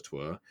 as it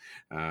were,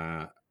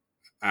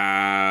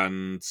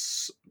 and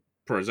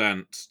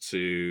present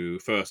to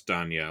first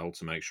Danielle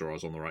to make sure I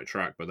was on the right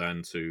track, but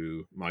then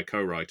to my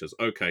co-writers,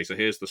 okay, so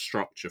here's the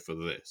structure for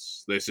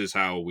this. This is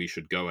how we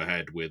should go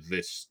ahead with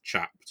this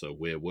chapter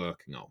we're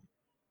working on.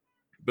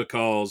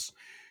 Because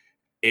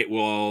it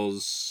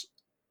was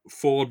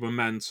forward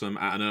momentum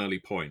at an early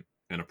point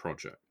in a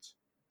project.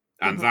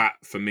 And that,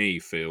 for me,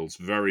 feels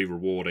very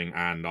rewarding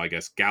and, I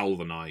guess,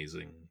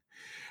 galvanizing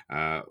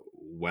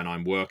when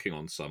I'm working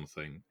on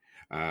something.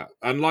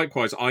 And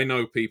likewise, I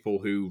know people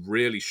who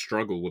really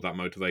struggle with that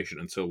motivation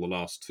until the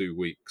last 2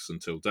 weeks,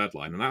 until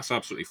deadline, and that's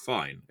absolutely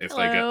fine if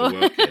they get the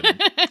work in.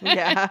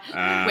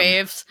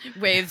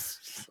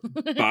 Waves.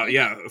 But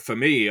yeah, for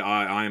me,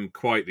 I'm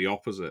quite the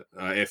opposite.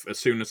 If as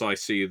soon as I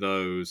see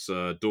those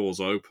doors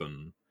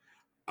open,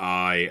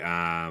 I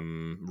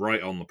am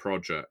right on the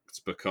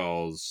project,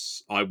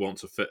 because I want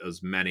to fit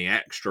as many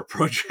extra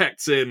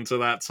projects into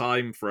that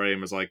time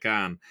frame as I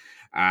can,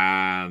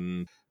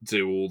 and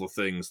do all the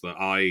things that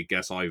I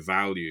guess I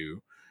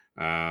value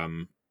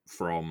from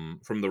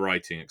the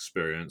writing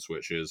experience,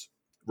 which is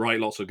write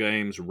lots of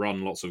games,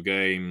 run lots of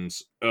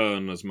games,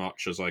 earn as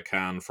much as I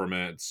can from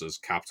it. As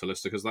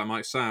capitalistic as that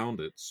might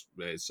sound, it's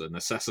a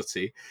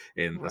necessity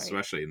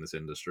especially in this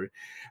industry,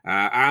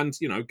 and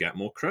get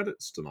more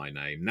credits to my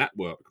name,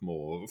 network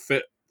more,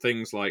 fit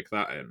things like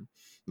that in.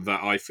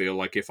 That I feel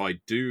like if I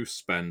do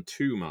spend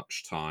too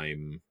much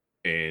time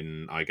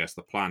in, I guess,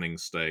 the planning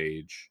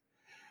stage,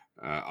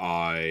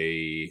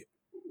 I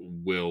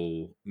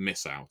will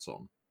miss out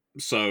on.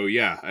 So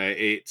yeah,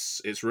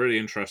 it's really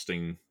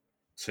interesting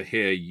to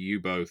hear you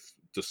both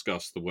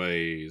discuss the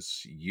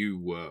ways you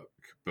work,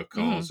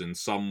 because in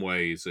some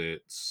ways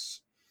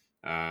it's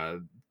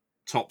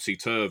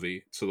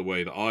topsy-turvy to the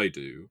way that I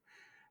do,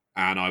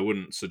 and I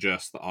wouldn't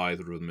suggest that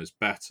either of them is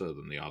better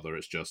than the other.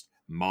 It's just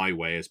my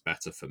way is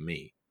better for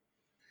me.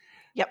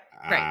 Yep.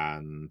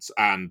 And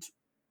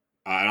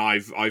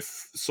I've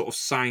sort of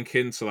sank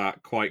into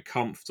that quite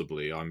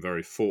comfortably. I'm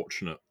very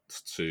fortunate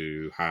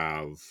to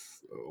have,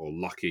 or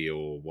lucky,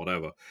 or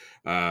whatever,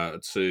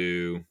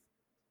 to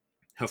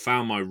have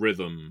found my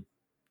rhythm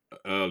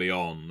early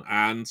on.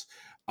 And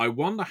I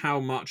wonder how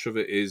much of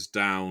it is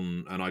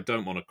down, and I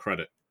don't want to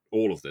credit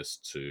all of this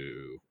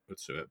to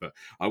it, but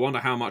I wonder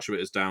how much of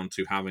it is down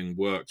to having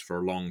worked for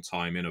a long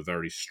time in a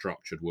very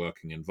structured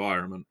working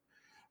environment,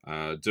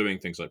 doing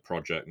things like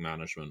project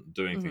management,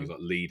 doing things like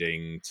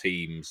leading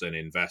teams and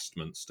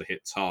investments to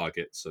hit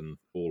targets and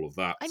all of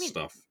that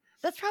stuff.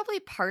 That's probably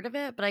part of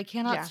it, but I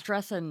cannot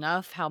stress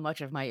enough how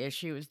much of my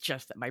issue is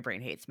just that my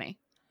brain hates me.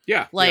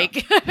 Yeah.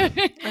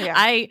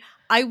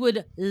 I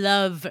would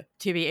love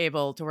to be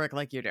able to work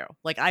like you do.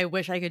 Like, I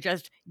wish I could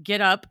just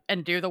get up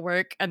and do the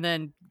work and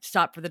then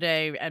stop for the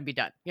day and be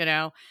done,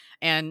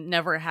 and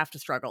never have to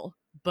struggle.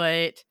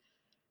 But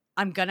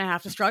I'm gonna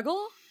have to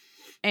struggle,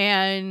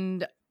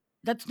 and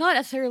that's not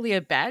necessarily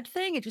a bad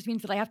thing. It just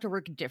means that I have to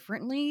work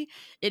differently.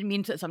 It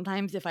means that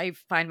sometimes if I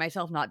find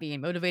myself not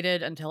being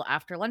motivated until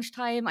after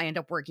lunchtime, I end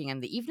up working in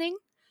the evening,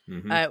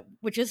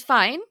 which is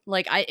fine.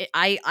 Like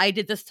I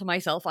did this to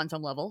myself on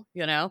some level,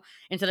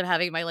 instead of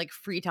having my like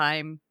free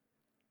time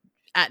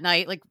at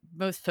night, like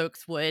most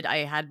folks would, I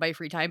had my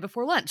free time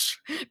before lunch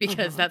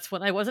because that's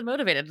when I wasn't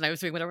motivated and I was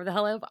doing whatever the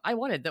hell I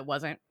wanted that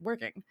wasn't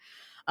working.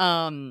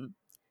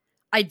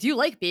 I do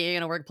like being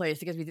in a workplace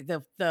because we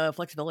the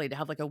flexibility to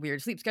have like a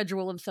weird sleep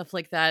schedule and stuff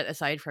like that,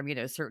 aside from,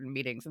 certain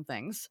meetings and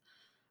things.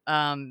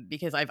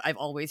 Because I've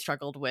always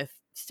struggled with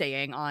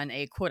staying on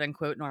a quote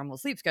unquote normal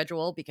sleep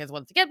schedule because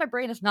once again, my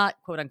brain is not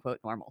quote unquote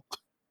normal.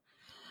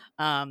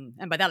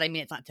 And by that I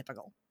mean it's not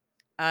typical.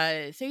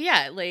 So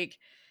yeah, like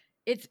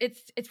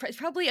it's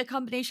probably a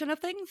combination of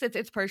things.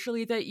 It's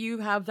partially that you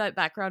have that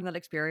background, that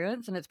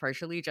experience, and it's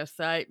partially just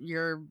that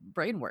your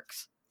brain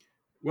works.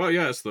 Well,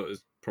 yeah, it's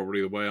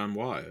probably the way I'm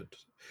wired.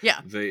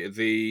 Yeah.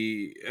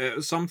 The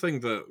something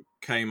that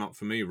came up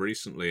for me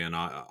recently, and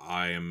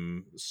I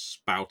am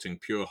spouting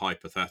pure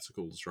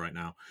hypotheticals right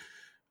now,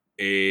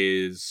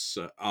 is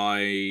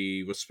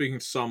I was speaking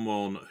to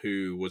someone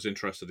who was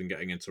interested in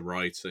getting into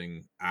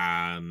writing,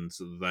 and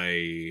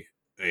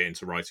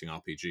into writing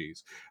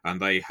RPGs, and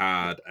they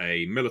had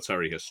a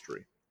military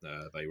history.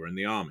 They were in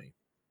the army,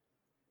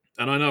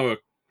 and I know a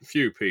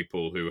few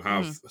people who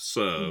have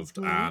served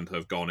and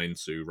have gone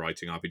into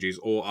writing RPGs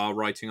or are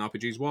writing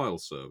RPGs while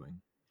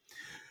serving.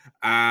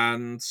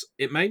 And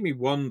it made me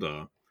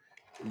wonder,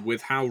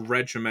 with how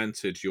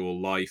regimented your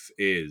life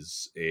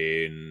is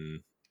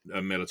in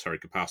a military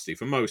capacity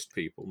for most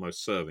people,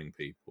 most serving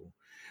people,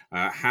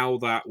 how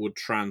that would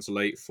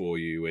translate for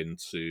you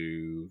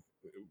into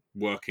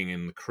working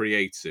in the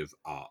creative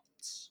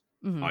arts,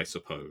 I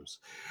suppose.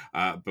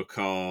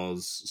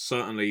 Because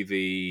certainly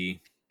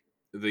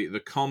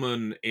the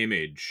common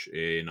image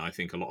in, I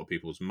think, a lot of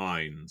people's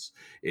minds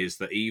is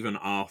that even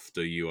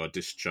after you are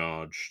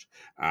discharged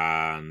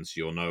and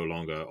you're no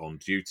longer on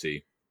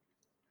duty,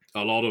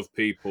 a lot of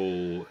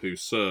people who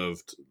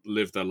served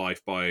live their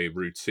life by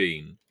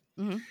routine.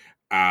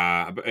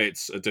 But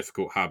it's a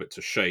difficult habit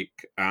to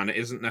shake, and it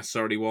isn't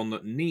necessarily one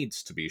that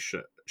needs to be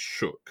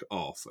shook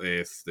off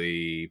if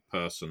the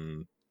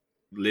person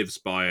lives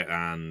by it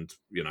and,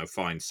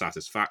 finds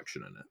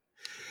satisfaction in it.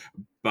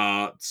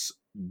 But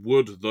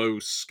would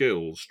those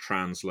skills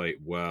translate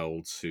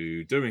well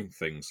to doing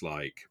things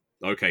like,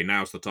 okay,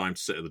 now's the time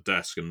to sit at the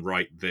desk and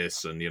write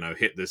this and,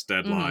 hit this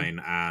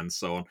deadline and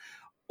so on?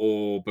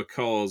 Or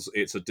because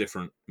it's a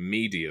different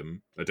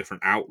medium, a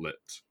different outlet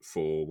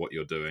for what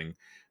you're doing,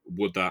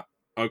 would that,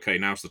 okay,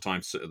 now's the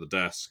time to sit at the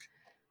desk?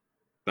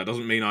 That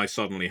doesn't mean I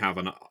suddenly have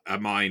a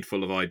mind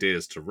full of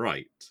ideas to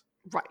write.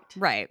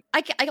 Right.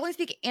 I can only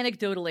speak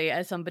anecdotally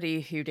as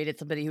somebody who dated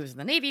somebody who was in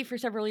the Navy for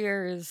several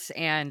years,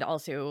 and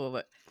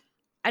also,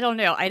 I don't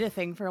know, I had a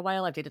thing for a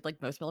while. I've dated like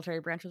most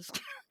military branches.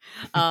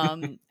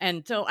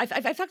 And so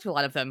I've talked to a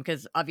lot of them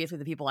because obviously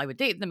the people I would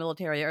date in the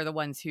military are the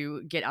ones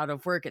who get out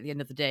of work at the end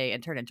of the day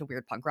and turn into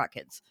weird punk rock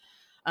kids.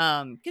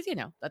 Because,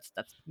 that's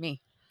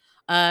me.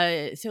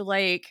 So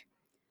like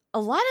a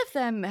lot of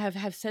them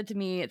have said to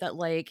me that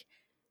like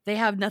they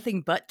have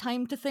nothing but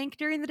time to think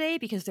during the day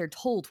because they're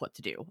told what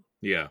to do.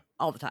 Yeah.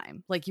 All the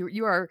time. Like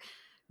you are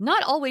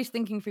not always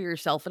thinking for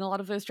yourself in a lot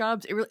of those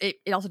jobs.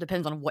 It also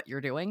depends on what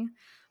you're doing.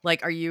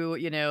 Like, are you,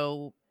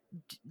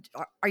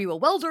 are you a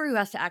welder who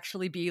has to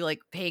actually be like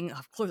paying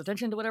close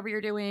attention to whatever you're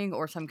doing,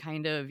 or some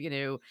kind of,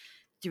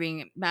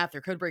 doing math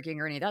or code breaking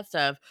or any of that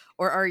stuff?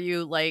 Or are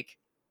you like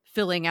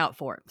filling out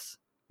forms?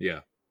 Yeah.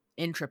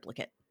 In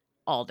triplicate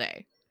all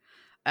day?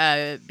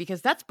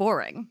 Because that's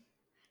boring.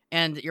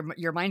 And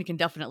your mind can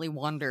definitely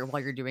wander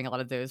while you're doing a lot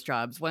of those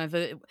jobs. One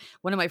of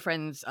my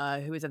friends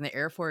who was in the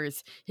Air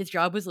Force, his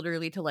job was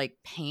literally to like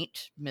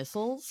paint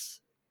missiles.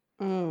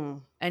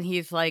 And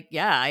he's like,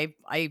 yeah,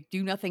 I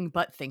do nothing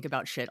but think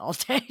about shit all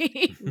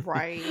day.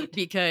 Right.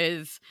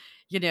 Because,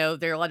 there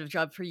are a lot of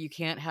jobs where you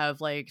can't have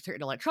like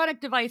certain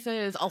electronic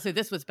devices. Also,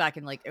 this was back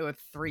in like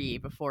 2003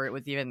 before it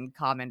was even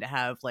common to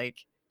have like,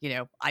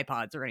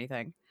 iPods or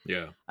anything.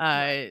 Yeah.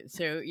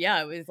 So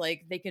yeah, it was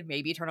like they could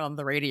maybe turn on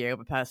the radio,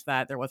 but past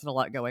that, there wasn't a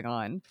lot going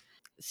on.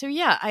 So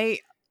yeah, I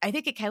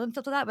think it kind of lends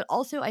up to that, but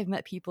also I've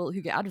met people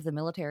who get out of the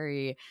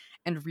military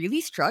and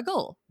really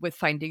struggle with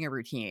finding a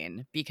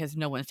routine because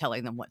no one's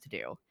telling them what to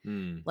do.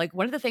 Like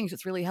one of the things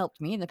that's really helped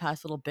me in the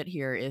past little bit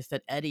here is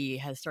that Eddie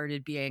has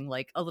started being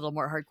like a little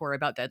more hardcore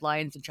about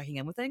deadlines and checking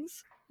in with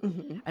things.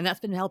 And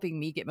that's been helping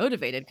me get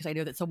motivated because I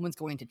know that someone's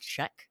going to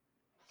check.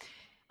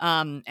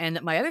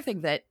 And my other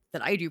thing that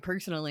I do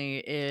personally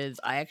is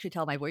I actually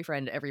tell my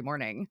boyfriend every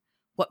morning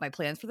what my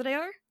plans for the day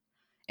are.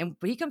 And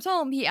when he comes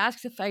home, he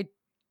asks if I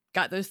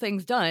got those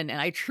things done. And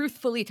I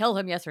truthfully tell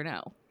him yes or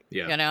no.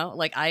 Yeah.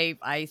 Like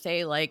I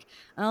say like,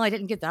 oh, I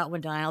didn't get that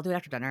one done. I'll do it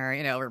after dinner,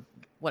 or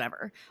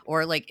whatever.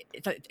 Or like,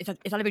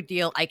 it's not a big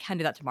deal. I can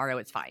do that tomorrow.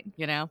 It's fine,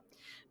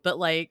 But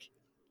like,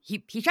 he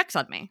checks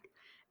on me.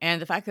 And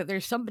the fact that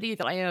there's somebody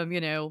that I am,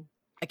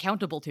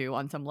 accountable to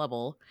on some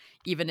level,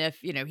 even if,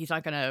 he's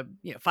not going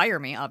to, fire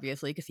me,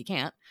 obviously, because he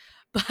can't.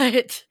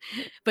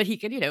 but he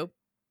can,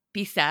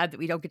 be sad that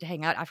we don't get to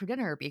hang out after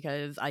dinner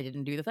because I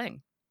didn't do the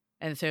thing.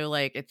 And so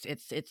like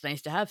it's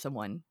nice to have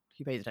someone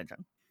who pays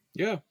attention.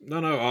 Yeah,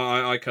 no,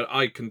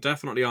 I can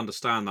definitely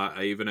understand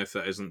that, even if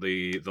that isn't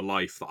the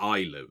life that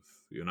I live.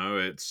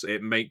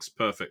 It makes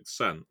perfect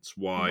sense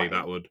why Right.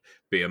 that would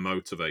be a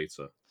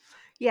motivator.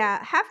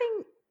 Yeah,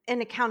 having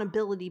an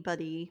accountability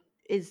buddy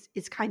is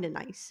kind of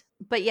nice.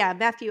 But yeah,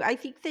 Matthew, I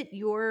think that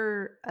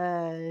your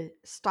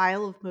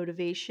style of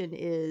motivation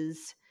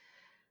is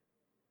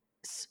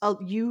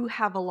you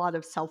have a lot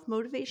of self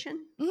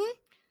motivation. Mhm.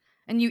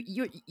 And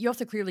you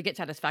also clearly get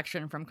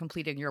satisfaction from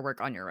completing your work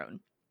on your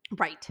own,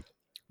 Right.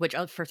 which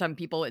for some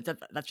people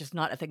that's just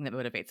not a thing that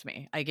motivates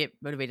me. I get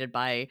motivated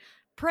by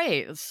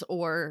praise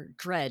or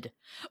dread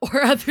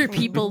or other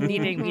people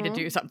needing me to Mhm.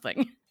 do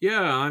something.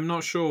 Yeah, I'm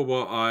not sure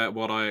what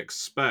I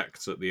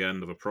expect at the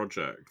end of a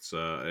project.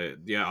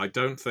 Yeah, I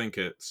don't think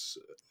it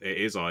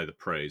is either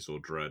praise or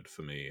dread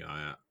for me.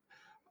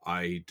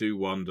 I do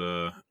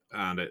wonder,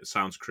 and it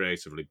sounds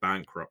creatively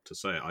bankrupt to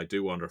say it. I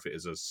do wonder if it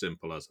is as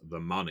simple as the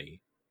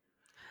money.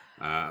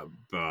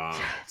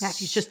 But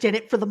Matthew's just in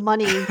it for the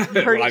money.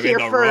 You heard it I'm in here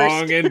the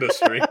first. wrong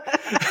industry.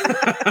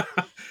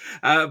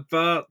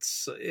 But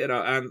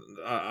and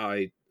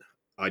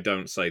I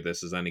don't say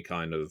this as any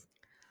kind of.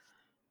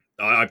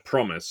 I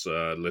promise,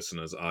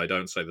 listeners, I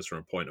don't say this from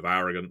a point of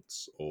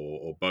arrogance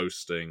or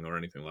boasting or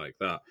anything like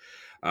that.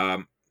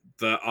 Um,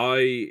 that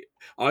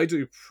I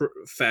do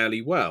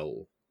fairly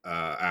well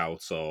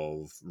out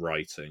of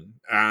writing,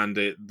 and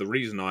the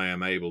reason I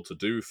am able to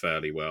do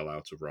fairly well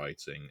out of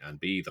writing and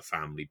be the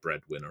family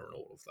breadwinner and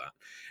all of that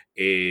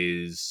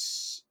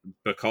is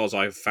because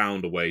I've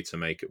found a way to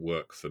make it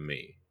work for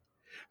me.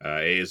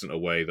 It isn't a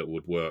way that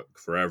would work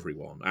for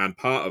everyone, and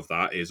part of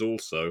that is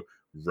also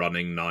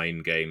running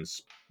 9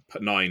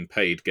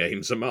 paid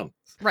games a month.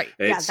 Right.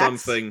 Yeah, It's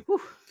that's something.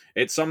 whew.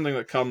 It's something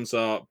that comes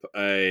up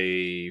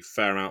a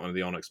fair amount on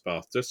the Onyx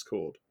Path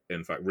Discord,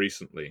 in fact,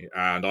 recently,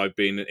 and I've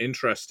been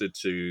interested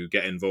to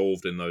get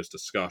involved in those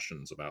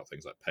discussions about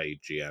things like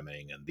paid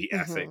GMing and the Mhm.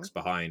 ethics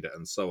behind it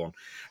and so on.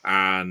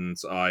 And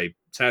I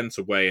tend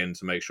to weigh in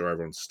to make sure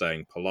everyone's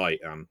staying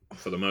polite, and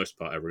for the most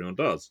part, everyone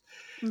does.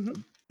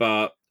 Mhm.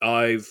 But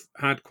I've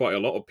had quite a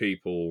lot of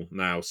people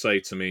now say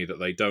to me that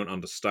they don't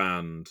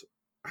understand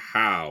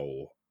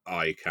how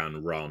I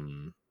can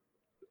run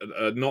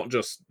not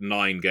just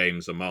 9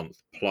 games a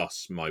month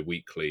plus my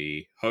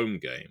weekly home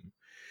game,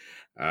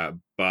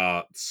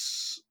 but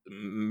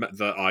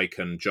that I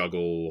can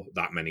juggle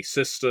that many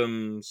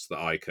systems, that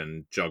I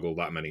can juggle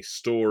that many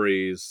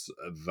stories,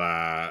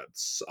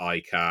 that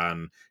I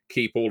can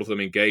keep all of them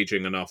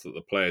engaging enough that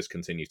the players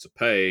continue to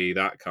pay,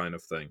 that kind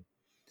of thing.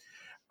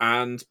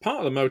 And part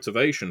of the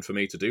motivation for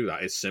me to do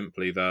that is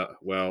simply that,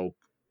 well,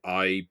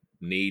 I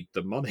need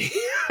the money.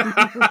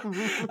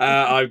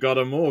 I've got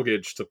a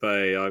mortgage to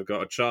pay. I've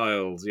got a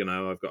child.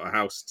 I've got a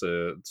house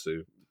to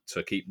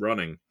keep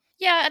running.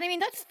 Yeah, and I mean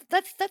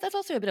that's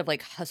also a bit of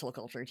like hustle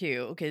culture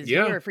too, because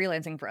you Yeah, are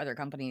freelancing for other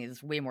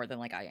companies way more than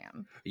like I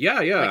am.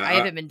 yeah, Like I yeah.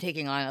 haven't been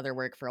taking on other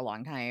work for a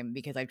long time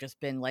because I've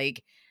just been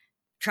like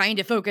trying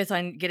to focus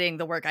on getting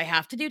the work I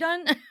have to do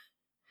done.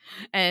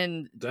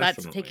 And that's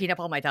Definitely. taking up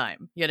all my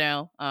time,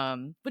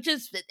 which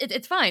is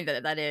it's fine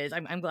that is.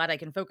 I'm glad I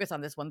can focus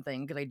on this one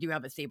thing because I do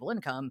have a stable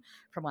income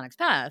from Onyx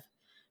Path,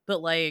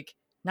 but like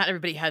not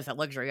everybody has that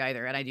luxury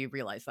either, and I do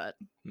realize that.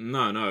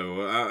 No,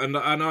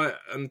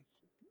 and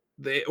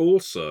it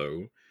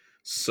also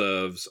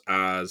serves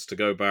as, to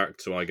go back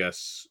to, I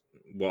guess,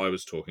 what I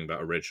was talking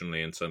about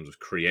originally in terms of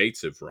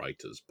creative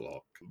writer's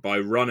block. By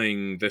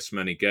running this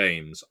many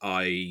games,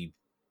 I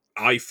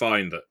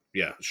find that,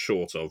 yeah,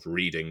 short of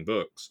reading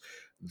books,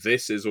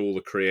 this is all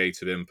the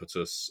creative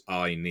impetus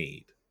I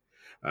need.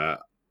 Uh,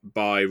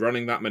 by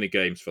running that many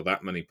games for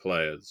that many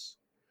players,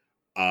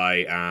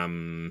 I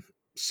am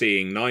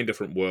seeing 9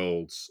 different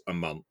worlds a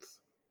month.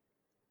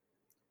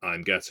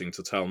 I'm getting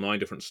to tell 9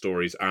 different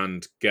stories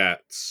and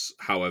get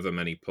however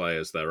many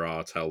players there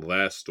are tell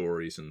their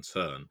stories in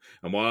turn.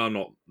 And while I'm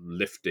not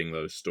lifting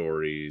those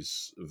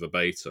stories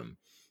verbatim,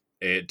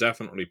 it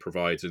definitely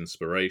provides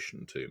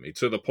inspiration to me,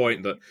 to the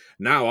point that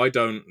now I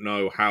don't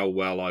know how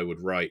well I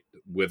would write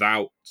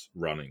without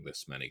running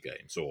this many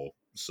games, or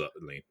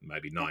certainly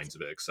maybe That's nine's a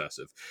bit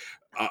excessive.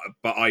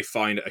 But I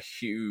find a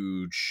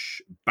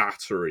huge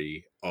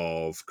battery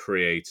of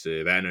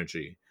creative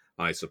energy,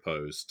 I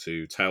suppose,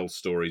 to tell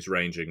stories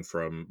ranging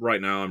from,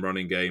 right now I'm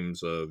running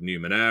games of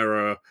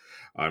Numenera,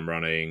 I'm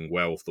running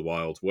Werewolf the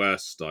Wild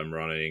West, I'm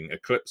running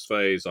Eclipse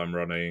Phase, I'm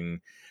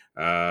running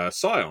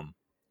Scion.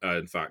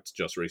 In fact,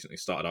 just recently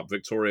started up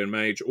Victorian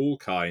Mage, all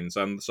kinds,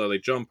 and so they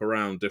jump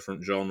around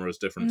different genres,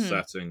 different Mhm.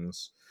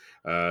 settings,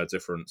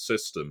 different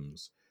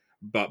systems.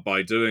 But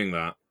by doing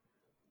that,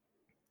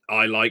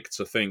 I like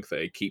to think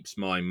that it keeps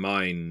my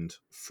mind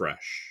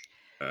fresh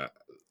uh,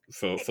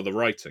 for the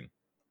writing.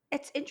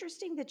 it's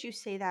interesting that you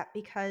say that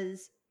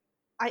because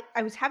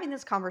I was having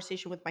this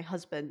conversation with my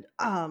husband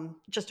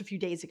just a few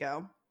days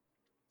ago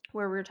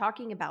where we were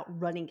talking about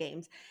running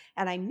games,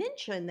 and I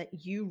mentioned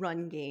that you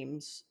run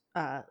games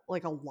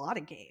like a lot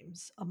of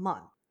games a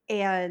month.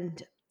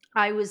 And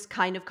I was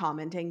kind of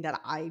commenting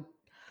that I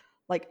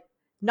like,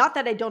 not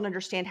that I don't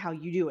understand how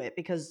you do it,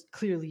 because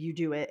clearly you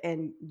do it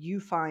and you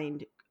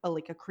find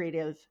a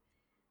creative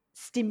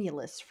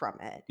stimulus from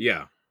it.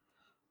 Yeah.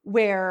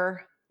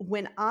 Where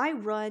when I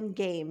run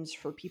games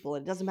for people,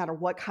 it doesn't matter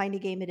what kind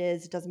of game it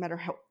is, it doesn't matter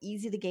how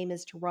easy the game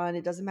is to run,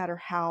 it doesn't matter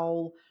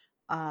how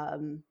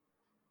um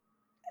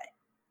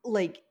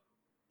like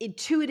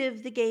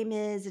intuitive the game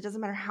is, it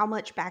doesn't matter how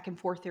much back and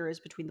forth there is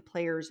between the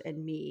players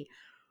and me.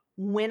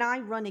 When I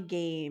run a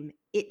game,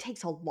 it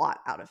takes a lot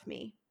out of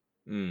me.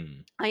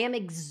 Mm. I am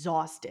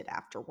exhausted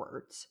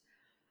afterwards.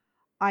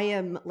 I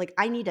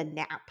need a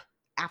nap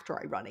after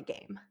I run a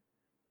game.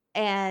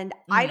 And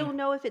I don't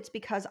know if it's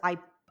because I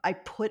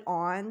put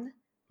on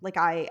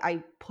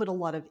I put a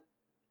lot of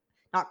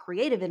not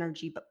creative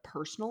energy but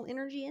personal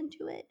energy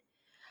into it.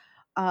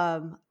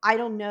 I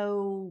don't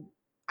know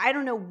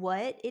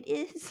what it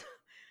is,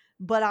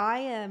 but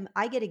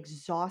I get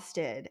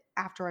exhausted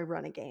after I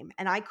run a game,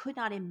 and I could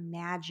not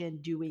imagine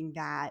doing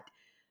that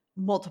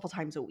multiple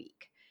times a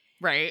week.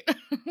 Right.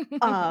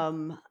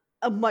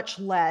 Much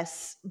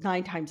less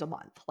 9 times a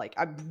month. Like,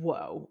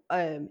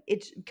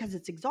 it's because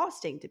it's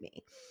exhausting to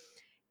me.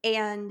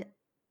 And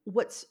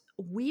what's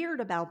weird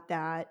about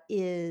that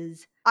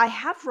is I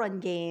have run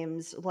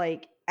games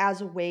like as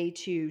a way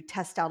to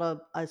test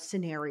out a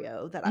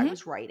scenario that I Mhm.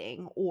 was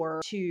writing, or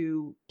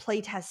to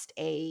play test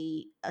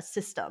a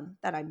system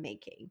that I'm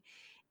making.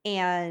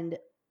 And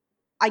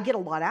I get a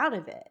lot out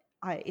of it.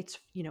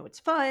 It's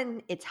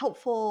fun, it's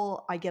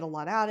helpful. I get a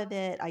lot out of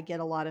it. I get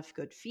a lot of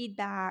good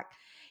feedback.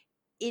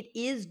 It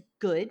is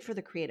good for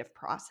the creative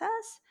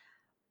process,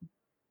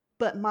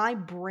 but my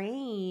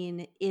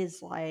brain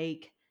is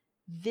like,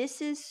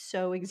 this is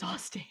so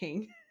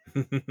exhausting.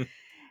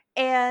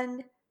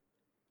 And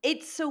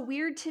it's so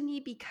weird to me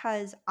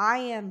because I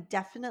am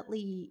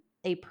definitely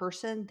a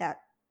person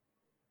that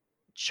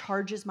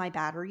charges my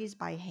batteries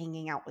by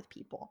hanging out with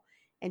people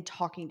and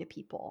talking to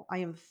people. I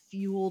am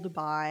fueled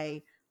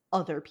by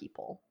other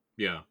people.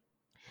 Yeah.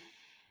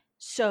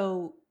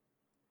 So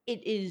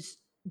it is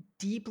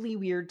deeply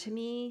weird to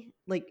me.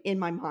 Like, in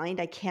my mind,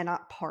 I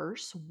cannot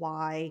parse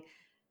why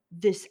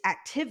this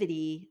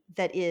activity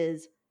that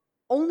is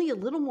only a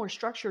little more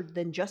structured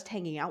than just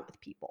hanging out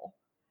with people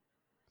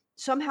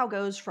somehow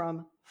goes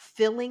from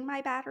filling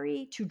my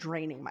battery to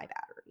draining my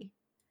battery.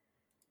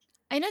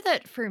 I know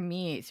that for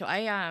me, so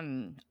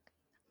I've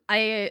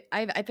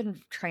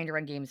been trying to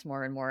run games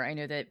more and more. I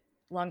know that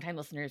longtime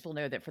listeners will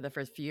know that for the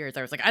first few years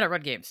I was like, I don't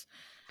run games.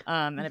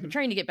 And I've been Mhm.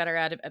 trying to get better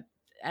at it,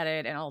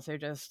 and also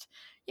just,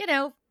 you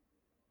know,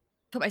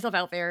 put myself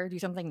out there, do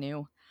something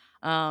new.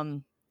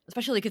 Um,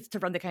 Especially because to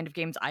run the kind of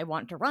games I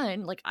want to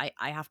run, like I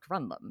have to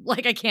run them.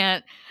 Like I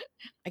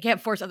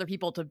can't force other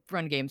people to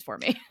run games for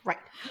me. Right.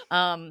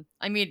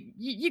 I mean,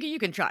 you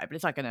can try, but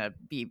it's not gonna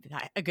be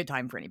a good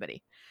time for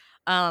anybody.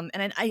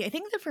 And I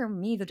think that for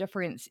me, the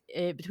difference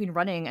between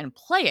running and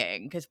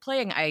playing, because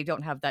playing I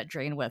don't have that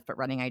drain with, but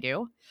running I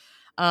do,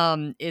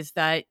 is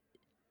that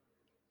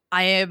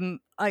I am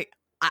I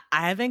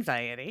have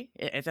anxiety.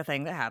 It's a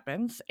thing that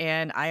happens,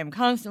 and I am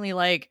constantly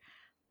like,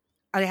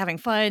 are they having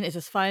fun? Is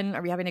this fun?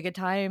 Are we having a good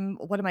time?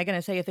 What am I going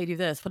to say if they do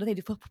this? What do they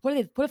do? What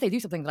if they do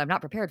something that I'm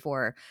not prepared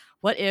for?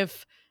 What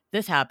if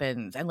this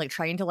happens? And like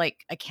trying to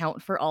like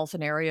account for all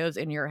scenarios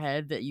in your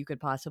head that you could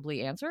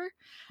possibly answer.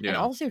 And Yeah.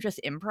 also just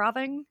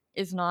improving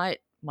is not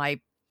my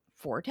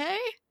forte.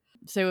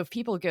 So if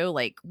people go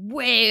like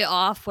way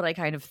off what I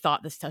kind of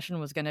thought this session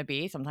was going to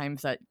be,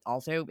 sometimes that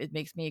also it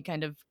makes me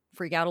kind of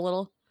freak out a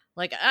little.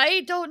 Like,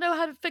 I don't know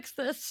how to fix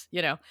this,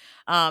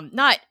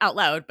 not out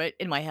loud, but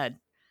in my head.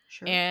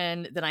 Sure.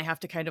 And then I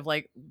have to kind of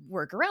like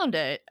work around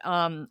it.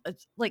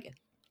 It's like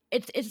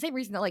it's the same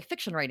reason that like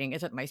fiction writing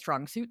isn't my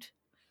strong suit,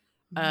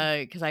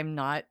 Mhm. because I'm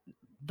not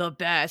the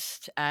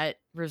best at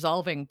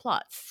resolving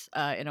plots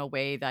in a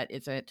way that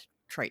isn't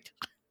trite.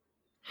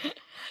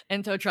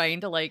 And so trying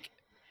to like,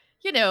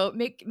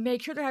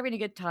 make sure they're having a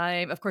good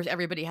time. Of course,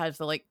 everybody has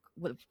the like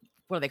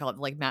what do they call it?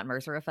 Like Matt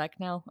Mercer effect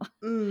now,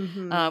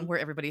 Mhm. where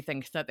everybody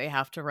thinks that they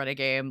have to run a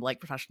game like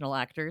professional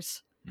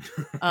actors.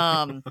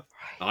 Um,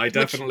 I Right. which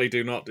definitely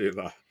do not do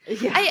that.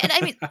 Yeah.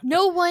 I mean,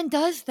 no one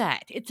does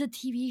that. It's a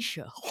TV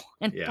show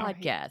and Yeah. Right.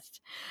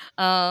 podcast.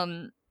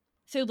 Um,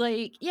 so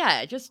like,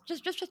 yeah, just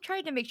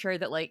trying to make sure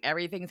that like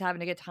everything's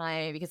having a good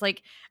time, because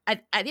like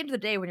at the end of the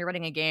day, when you're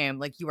running a game,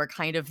 like you are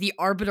kind of the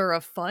arbiter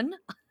of fun,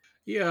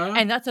 Yeah.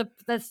 and that's a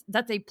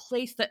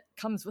place that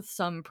comes with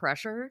some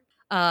pressure.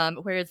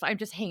 Whereas if I'm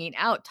just hanging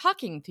out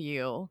talking to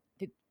you,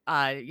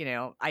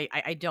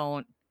 I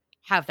don't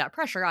have that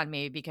pressure on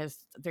me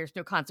because there's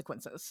no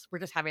consequences. We're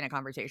just having a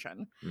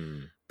conversation.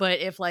 Mm. But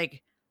if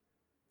like,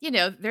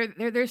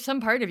 there's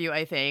some part of you,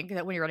 I think,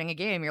 that when you're running a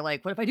game, you're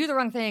like, what if I do the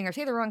wrong thing or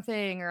say the wrong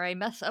thing or I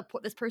mess up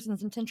what this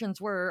person's intentions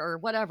were or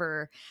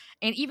whatever?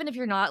 And even if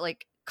you're not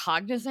like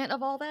cognizant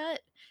of all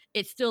that,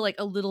 it's still like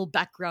a little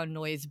background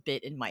noise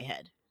bit in my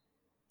head.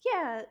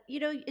 Yeah,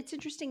 it's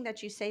interesting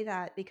that you say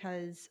that,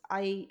 because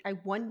I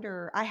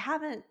wonder, I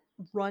haven't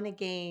run a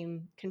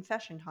game.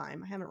 Confession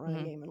time. I haven't run a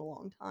Mhm. game in a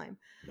long time.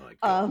 My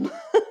God. Um,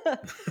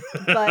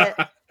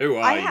 but Who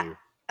I are ha- you?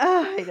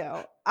 I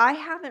know I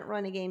haven't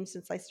run a game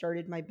since I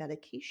started my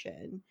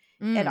medication,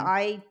 and Mm.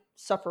 I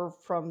suffer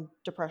from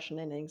depression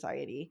and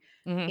anxiety.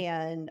 Mhm.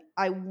 And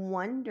I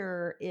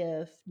wonder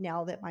if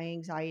now that my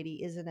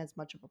anxiety isn't as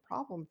much of a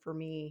problem for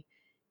me,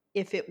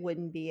 if it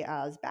wouldn't be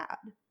as bad.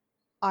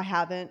 I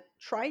haven't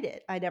tried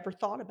it. I never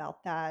thought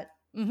about that.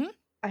 Mhm.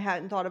 I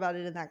hadn't thought about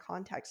it in that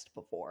context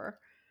before.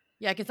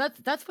 Yeah, because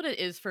that's what it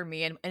is for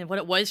me, and what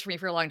it was for me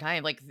for a long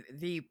time. Like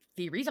the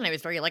reason I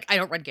was very like I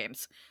don't run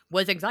games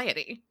was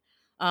anxiety.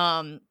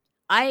 Um,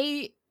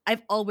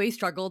 I've always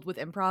struggled with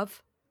improv.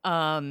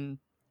 Um,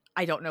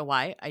 I don't know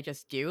why. I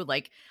just do.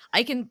 Like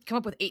I can come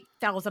up with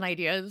 8,000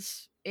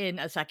 ideas in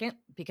a second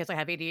because I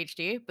have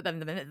ADHD. But then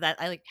the minute that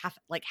I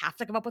have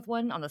to come up with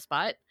one on the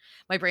spot,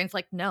 my brain's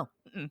like, no,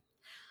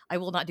 I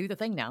will not do the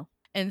thing now.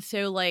 And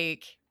so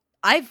like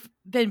I've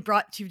been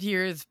brought to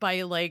tears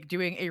by like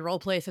doing a role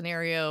play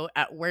scenario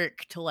at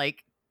work to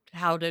like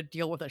how to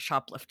deal with a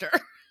shoplifter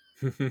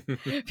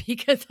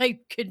because I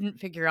couldn't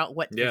figure out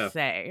what to Yeah.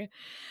 say.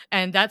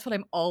 And that's what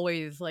I'm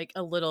always like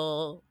a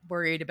little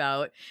worried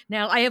about.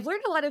 Now, I have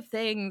learned a lot of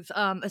things,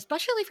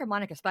 especially from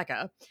Monica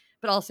Specca,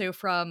 but also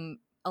from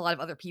a lot of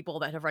other people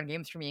that have run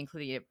games for me,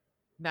 including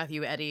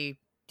Matthew, Eddie,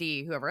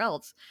 D, whoever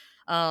else.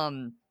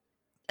 Um,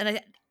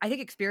 and I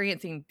think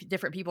experiencing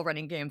different people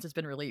running games has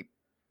been really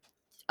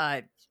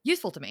uh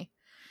useful to me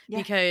Yeah.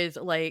 because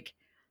like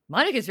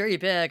Monica's very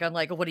big on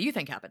like, well, what do you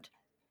think happened?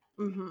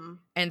 Mm-hmm.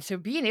 And so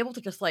being able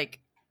to just like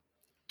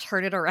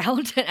turn it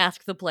around and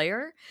ask the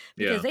player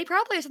because Yeah. they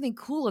probably have something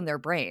cool in their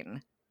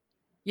brain.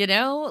 You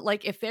know,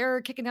 like if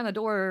they're kicking down a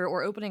door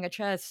or opening a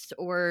chest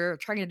or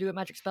trying to do a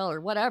magic spell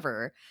or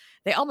whatever,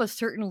 they almost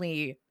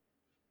certainly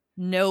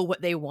know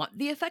what they want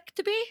the effect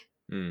to be.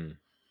 Mm.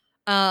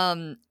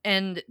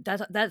 And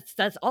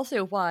that's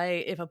also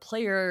why if a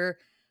player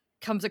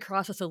comes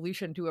across a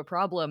solution to a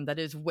problem that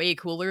is way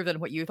cooler than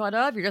what you thought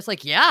of, you're just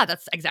like, yeah,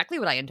 that's exactly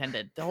what I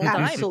intended the whole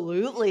time.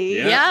 Absolutely.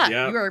 Yeah.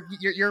 Yeah, Yeah.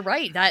 you're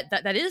right.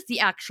 That is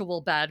the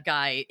actual bad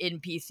guy in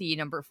PC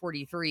number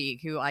 43,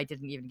 who I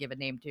didn't even give a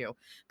name to.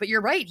 But you're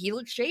right, he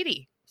looks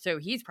shady. So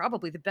he's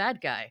probably the bad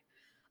guy.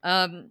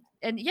 And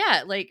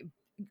yeah, like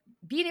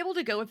being able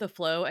to go with the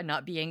flow and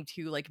not being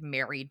too like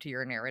married to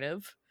your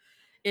narrative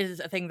is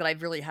a thing that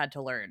I've really had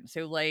to learn.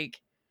 So like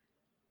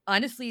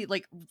honestly,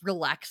 like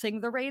relaxing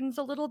the reins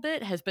a little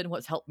bit has been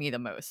what's helped me the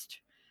most.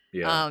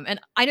 Yeah.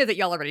 And I know that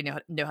y'all already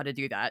know how to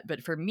do that,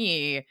 but for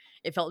me,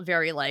 it felt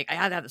very like I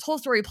had to have this whole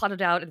story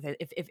plotted out. And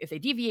if they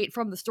deviate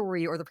from the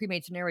story or the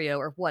pre-made scenario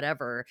or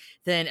whatever,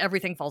 then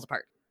everything falls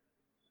apart.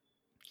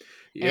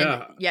 And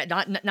Yeah. yeah,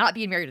 not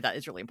being married to that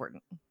is really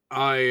important.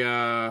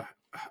 I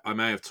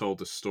may have told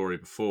this story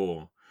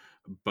before,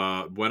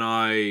 but when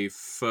I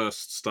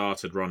first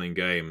started running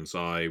games,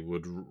 I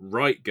would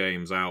write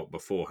games out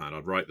beforehand.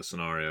 I'd write the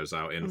scenarios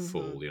out in Mm-hmm.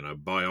 full,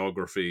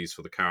 biographies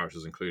for the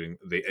characters, including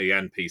the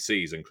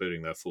NPCs,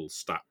 including their full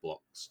stat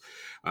blocks.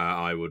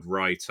 I would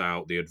write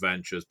out the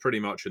adventures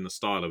pretty much in the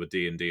style of a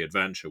D&D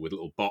adventure with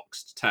little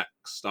boxed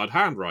text. I'd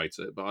handwrite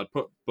it, but I'd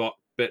put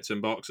bits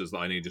in boxes that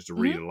I needed to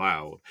read Mm-hmm.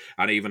 aloud,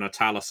 and even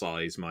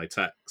italicize my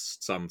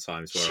text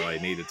sometimes where I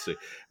needed to,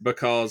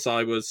 because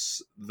I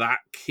was that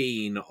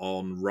keen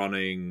on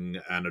running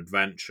an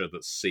adventure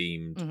that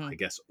seemed, Mm-hmm. I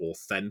guess,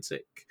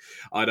 authentic.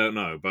 I don't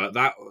know, but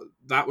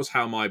that was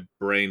how my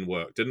brain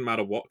worked. Didn't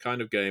matter what kind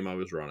of game I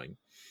was running.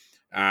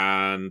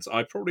 And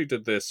I probably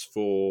did this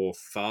for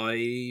 5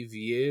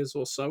 years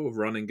or so of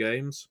running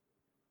games.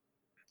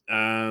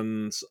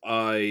 And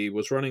I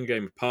was running a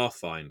game of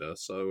Pathfinder,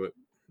 so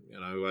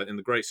in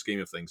the great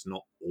scheme of things,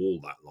 not all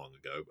that long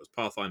ago. It was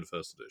Pathfinder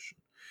First Edition,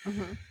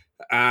 Mm-hmm.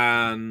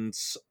 and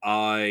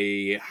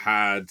I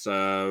had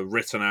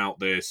written out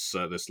this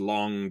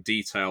long,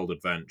 detailed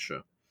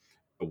adventure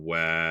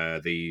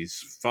where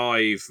these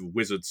 5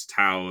 wizards'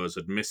 towers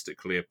had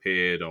mystically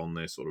appeared on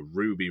this sort of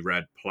ruby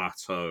red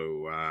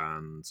plateau,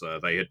 and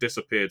they had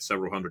disappeared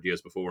several hundred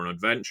years before, and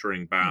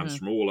adventuring bands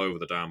Mm-hmm. from all over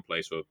the damn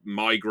place were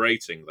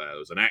migrating there. There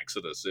was an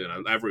exodus.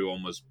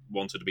 Everyone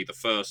wanted to be the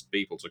first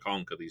people to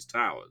conquer these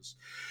towers.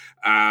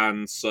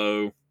 And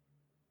so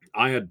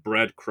I had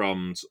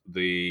breadcrumbed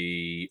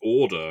the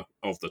order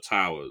of the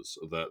towers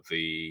that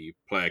the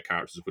player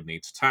characters would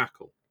need to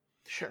tackle.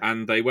 Sure.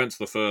 And they went to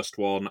the first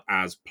one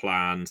as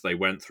planned. They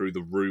went through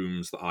the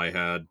rooms that I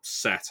had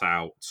set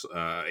out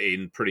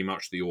in pretty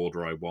much the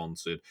order I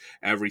wanted.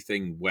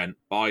 Everything went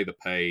by the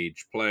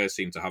page. Players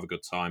seemed to have a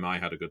good time. I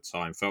had a good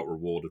time, felt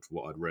rewarded for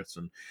what I'd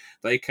written.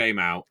 They came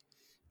out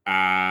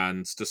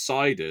and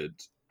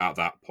decided at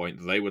that point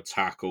that they would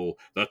tackle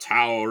the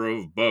Tower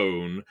of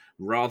Bone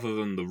rather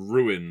than the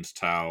Ruined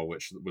Tower,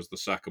 which was the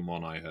second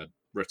one I had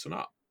written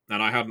up.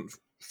 And I hadn't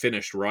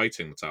finished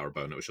writing the Tower of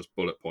Bone. It was just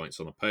bullet points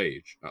on a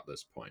page at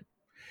this point.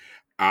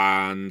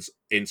 And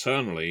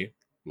internally,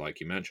 like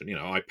you mentioned,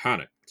 I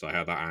panicked. I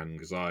had that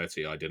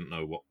anxiety. I didn't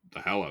know what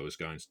the hell I was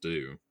going to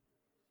do.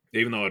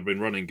 even though I'd been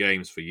running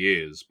games for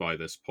years by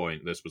this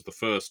point, this was the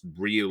first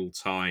real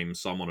time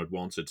someone had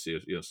wanted to,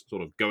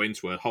 sort of go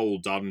into a whole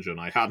dungeon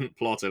I hadn't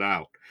plotted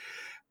out.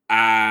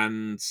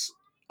 And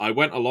I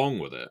went along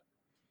with it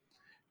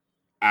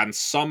and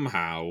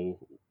somehow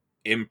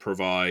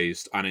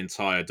improvised an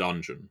entire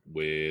dungeon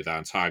with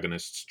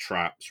antagonists,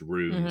 traps,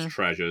 rooms,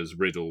 treasures,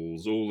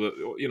 riddles, all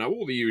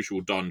the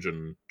usual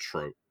dungeon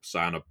tropes,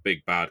 and a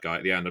big bad guy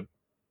at the end, and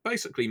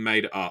basically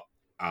made it up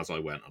as I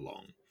went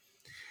along.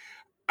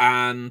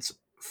 And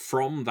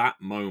from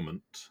that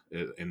moment,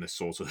 in this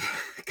sort of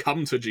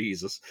come to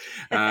Jesus,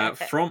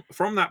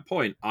 from that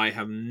point, I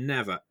have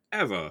never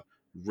ever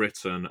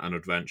written an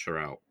adventure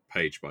out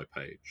page by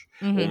page.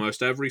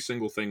 Almost every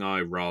single thing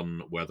I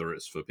run, whether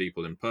it's for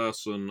people in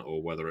person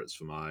or whether it's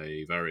for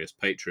my various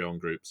Patreon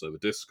groups over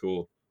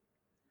Discord,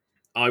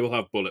 I will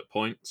have bullet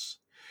points.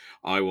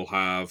 I will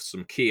have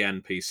some key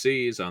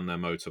NPCs and their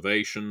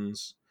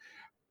motivations,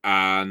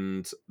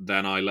 and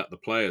then I let the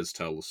players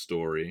tell the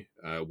story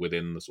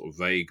within the sort of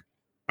vague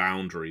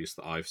boundaries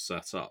that I've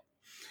set up.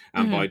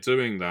 And by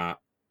doing that,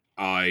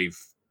 I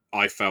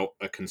felt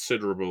a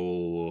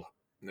considerably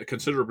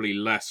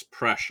less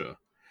pressure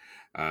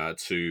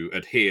to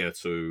adhere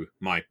to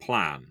my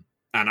plan.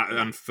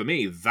 And for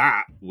me,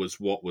 that was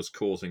what was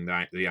causing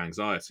the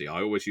anxiety.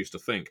 I always used to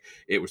think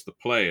it was the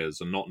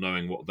players and not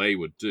knowing what they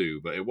would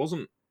do, but it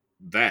wasn't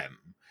them.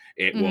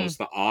 It was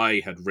that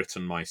I had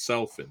written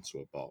myself into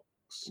a box.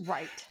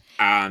 Right.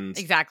 And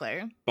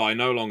exactly. by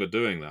no longer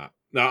doing that,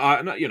 now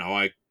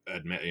I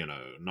admit,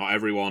 not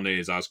everyone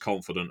is as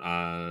confident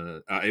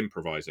at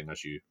improvising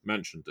as you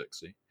mentioned,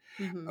 Dixie.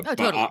 Oh, but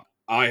totally.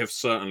 I have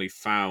certainly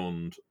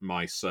found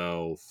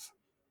myself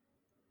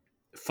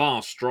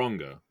far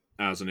stronger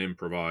as an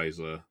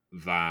improviser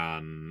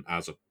than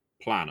as a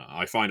planner.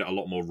 I find it a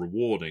lot more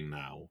rewarding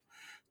now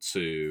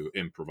to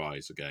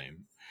improvise a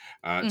game,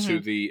 to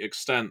the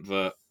extent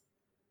that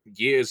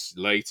years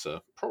later,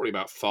 probably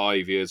about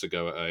 5 years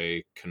ago at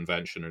a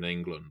convention in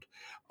England,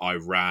 I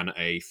ran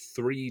a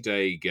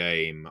 3-day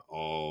game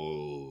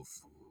of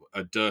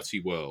A Dirty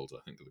World,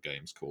 I think the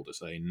game's called.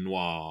 It's a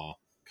noir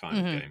kind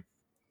of game.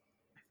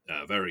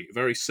 Very,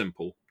 very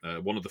simple.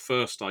 One of the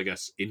first, I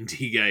guess,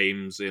 indie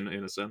games in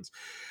a sense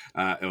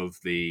of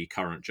the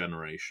current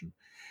generation.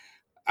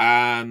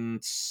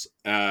 And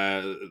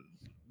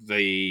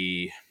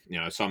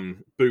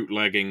some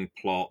bootlegging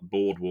plot,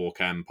 Boardwalk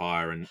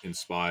Empire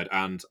inspired,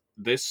 and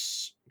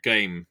this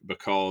game,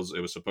 because it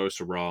was supposed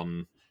to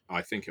run,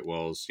 I think it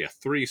was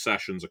 3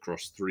 sessions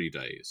across 3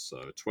 days,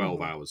 so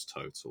 12 hours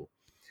total.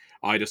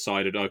 I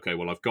decided, okay,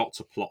 well, I've got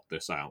to plot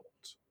this out.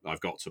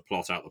 I've got to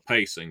plot out the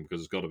pacing because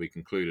it's got to be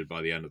concluded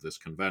by the end of this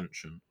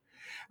convention.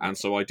 And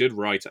so I did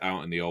write it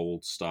out in the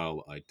old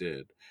style that I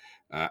did.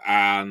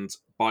 And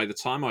by the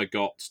time I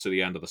got to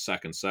the end of the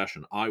second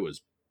session, I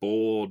was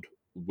bored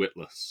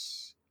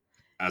witless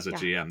as a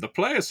GM. The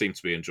players seemed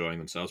to be enjoying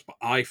themselves, but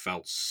I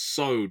felt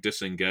so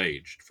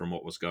disengaged from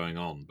what was going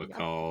on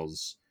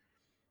because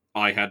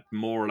I had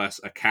more or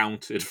less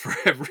accounted for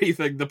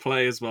everything the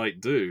players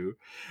might do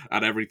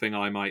and everything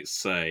I might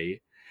say.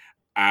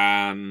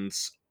 And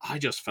I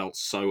just felt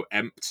so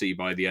empty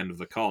by the end of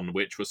the con,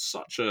 which was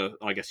such a,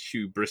 I guess,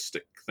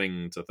 hubristic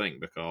thing to think,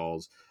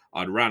 because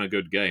I'd ran a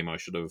good game. I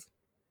should have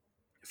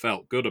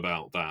felt good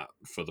about that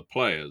for the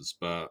players.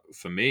 But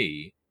for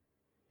me,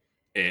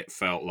 it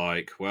felt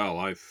like, well,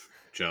 I've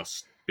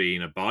just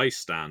been a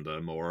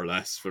bystander, more or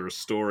less, for a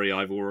story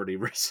I've already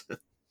written.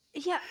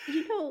 Yeah,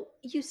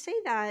 you say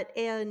that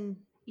and,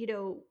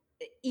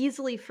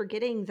 easily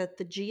forgetting that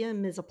the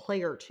GM is a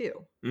player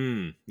too.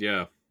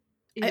 Yeah.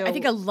 I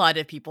think a lot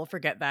of people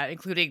forget that,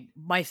 including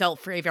myself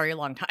for a very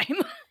long time.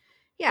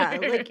 Yeah,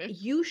 like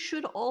you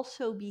should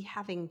also be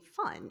having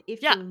fun.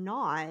 If you're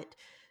not,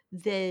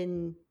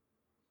 then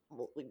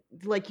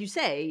like you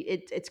say,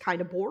 it's kind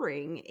of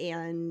boring,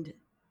 and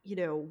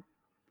you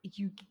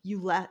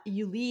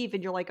leave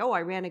and you're like, oh,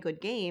 I ran a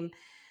good game,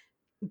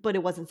 but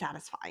it wasn't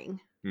satisfying.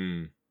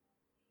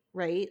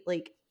 Right?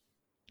 Like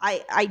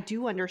I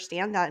do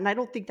understand that, and I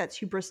don't think that's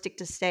hubristic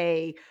to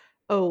say,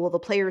 oh, well, the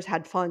players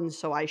had fun,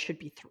 so I should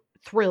be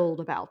thrilled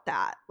about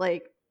that.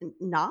 Like,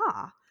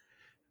 nah.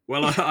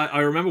 Well, I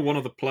remember one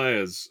of the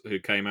players who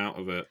came out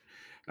of it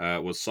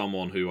was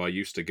someone who I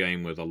used to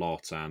game with a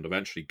lot, and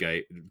eventually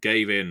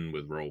gave in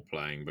with role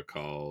playing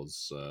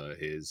because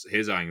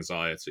his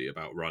anxiety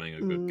about running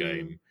a good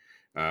game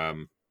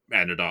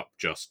ended up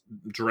just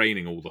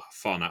draining all the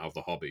fun out of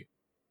the hobby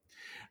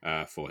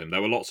for him.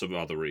 There were lots of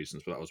other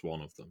reasons, but that was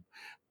one of them.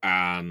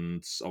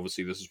 And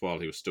obviously, this is while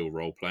he was still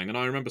role playing. And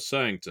I remember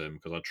saying to him,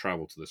 because I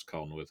travelled to this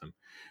con with him,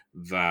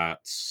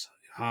 that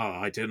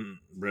I didn't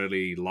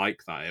really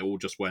like that. It all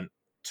just went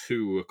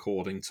too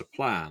according to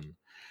plan.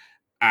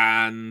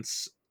 And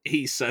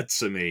he said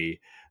to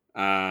me,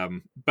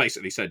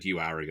 basically said,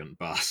 "You arrogant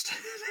bastard,"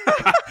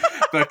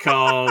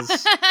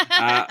 because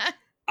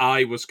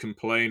I was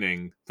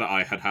complaining that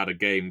I had a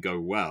game go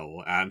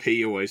well, and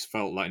he always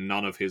felt like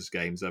none of his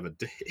games ever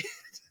did.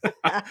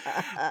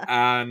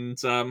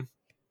 And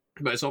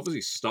but it's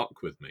obviously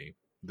stuck with me.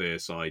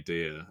 this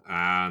idea,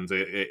 and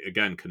it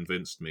again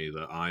convinced me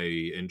that I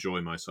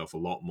enjoy myself a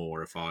lot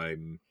more if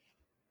I'm,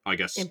 I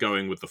guess, Imp-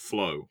 going with the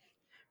flow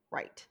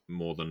right.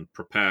 more than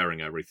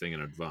preparing everything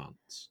in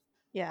advance.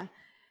 Yeah.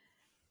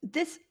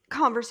 This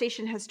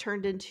conversation has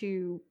turned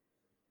into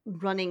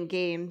running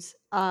games.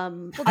 Well,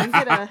 I'm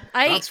gonna.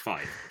 I That's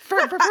fine. for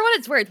what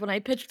it's worth, when I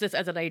pitched this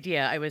as an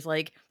idea, I was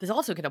like, this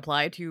also could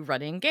apply to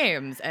running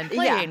games and Yeah.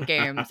 playing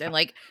games and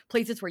like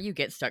places where you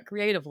get stuck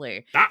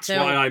creatively. That's why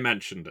So I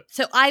mentioned it.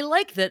 so I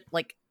like that,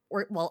 like,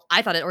 well,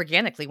 I thought it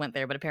organically went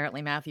there, but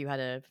apparently Matthew had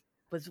a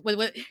was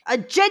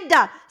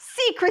Agenda!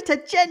 Secret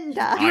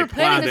agenda! You were I planning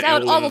planned this it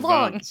out all all in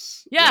along.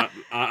 advance. Yeah.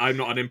 I'm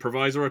not an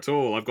improviser at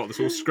all. I've got this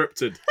all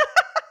scripted.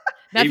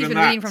 Matthew's Even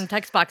been reading that. from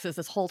text boxes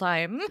this whole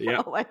time.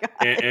 Yeah. Oh my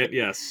god.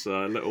 Yes,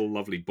 little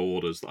lovely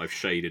borders that I've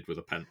shaded with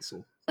a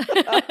pencil.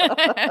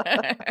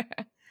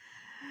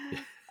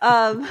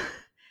 um,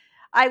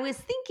 I was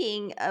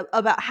thinking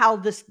about how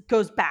this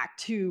goes back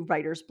to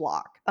writer's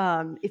block.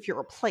 If you're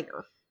a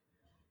player,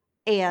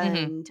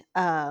 and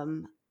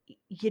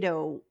you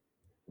know,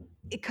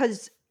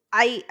 because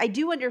I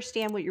do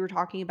understand what you were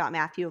talking about,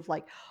 Matthew, of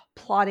like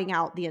plotting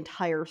out the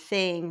entire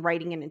thing,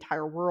 writing an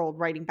entire world,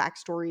 writing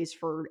backstories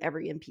for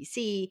every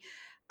NPC,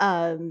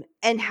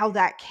 and how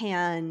that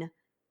can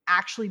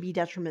actually be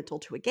detrimental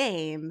to a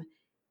game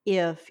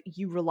if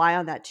you rely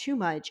on that too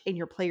much and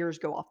your players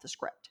go off the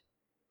script.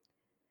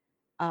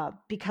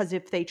 Because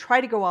if they try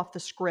to go off the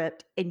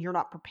script and you're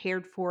not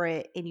prepared for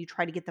it and you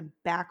try to get them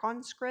back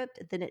on script,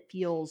 then it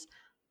feels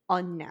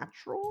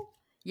unnatural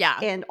Yeah.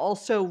 and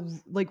also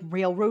like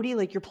railroady.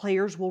 Like your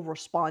players will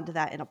respond to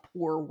that in a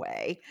poor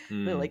way.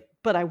 They're like,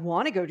 but I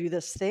want to go do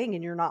this thing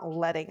and you're not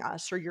letting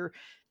us, or you're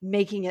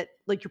making it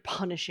like you're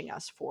punishing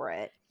us for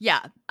it.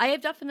 Yeah, I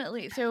have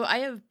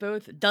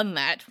both done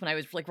that when I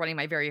was like running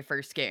my very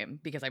first game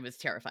because I was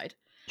terrified.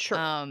 Sure.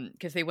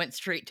 Because they went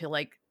straight to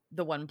like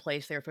the one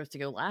place they were supposed to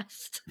go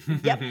last.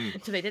 Yep.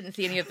 So they didn't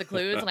see any of the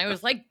clues, and I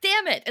was like,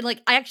 damn it. And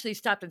like I actually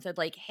stopped and said,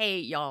 like, hey,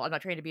 y'all, I'm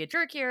not trying to be a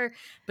jerk here,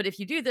 but if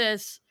you do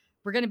this,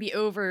 we're gonna be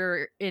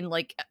over in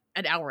like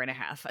an hour and a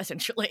half,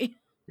 essentially.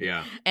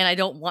 Yeah. And I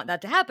don't want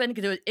that to happen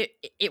because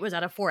it was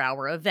at a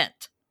 4-hour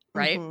event,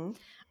 right? Mhm.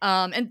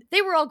 And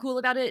they were all cool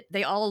about it.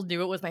 They all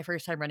knew it was my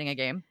first time running a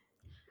game.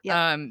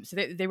 Yep. So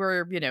they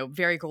were,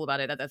 very cool about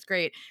it. That's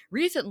great.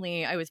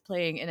 Recently, I was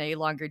playing in a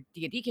longer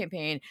D&D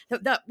campaign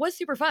that was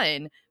super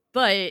fun,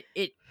 but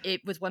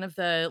it was one of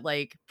the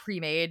like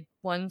pre-made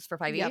ones for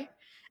 5e. Yep.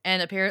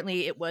 And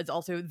apparently it was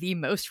also the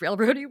most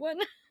railroady one.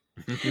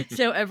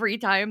 So every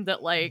time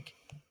that like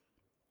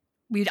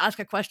we'd ask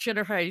a question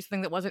or try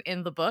something that wasn't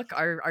in the book,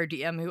 our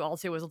DM, who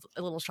also was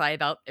a little shy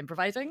about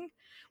improvising,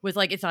 was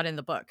like, it's not in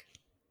the book.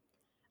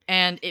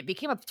 And it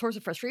became a source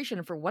of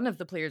frustration for one of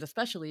the players,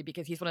 especially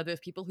because he's one of those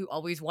people who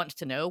always wants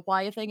to know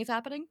why a thing is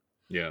happening.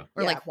 Yeah.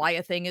 Or Yeah. like why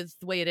a thing is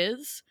the way it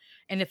is.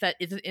 And if that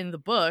isn't in the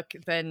book,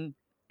 then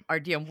our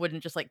DM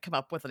wouldn't just like come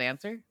up with an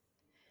answer.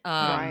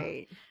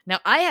 Right. Now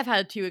I have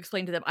had to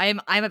explain to them, I'm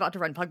about to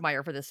run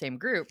Pugmire for the same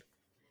group.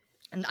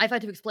 And I've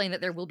had to explain that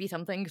there will be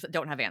some things that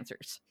don't have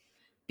answers.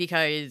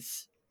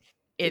 Because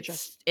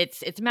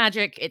it's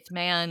magic, it's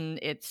man,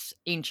 it's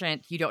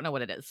ancient, you don't know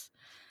what it is.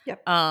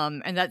 Yep.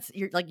 And that's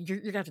you're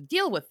gonna have to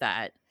deal with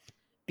that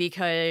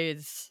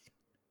because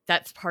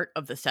that's part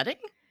of the setting.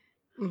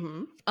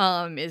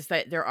 Mm-hmm. Is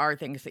that there are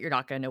things that you're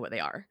not gonna know what they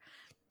are.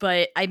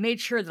 But I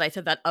made sure that I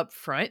said that up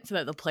front so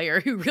that the player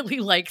who really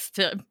likes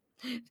to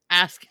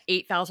ask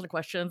 8,000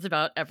 questions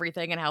about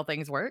everything and how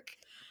things work,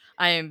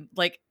 I'm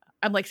like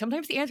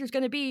sometimes the answer is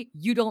gonna be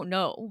you don't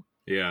know.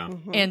 Yeah.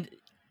 Mhm. And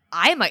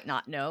I might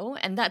not know,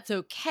 and that's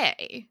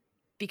okay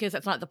because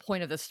that's not the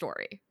point of the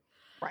story.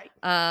 Right.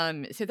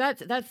 So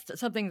that's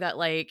something that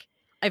like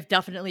I've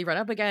definitely run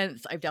up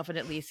against. I've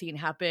definitely seen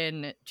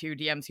happen to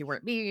DMs who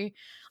weren't me.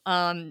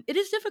 It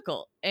is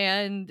difficult,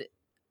 and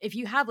if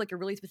you have like a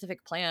really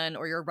specific plan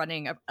or you're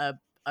running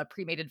a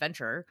pre-made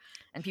adventure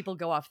and people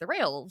go off the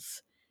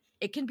rails,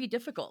 it can be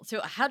difficult. So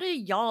how do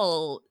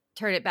y'all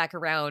turn it back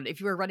around if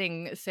you were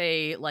running,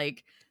 say,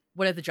 like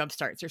one of the jump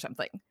starts or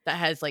something that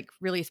has like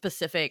really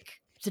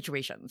specific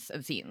situations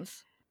and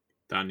scenes?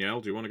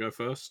 Danielle, do you want to go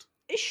first?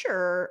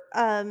 Sure.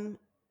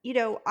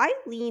 I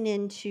lean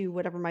into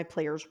whatever my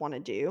players want to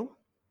do.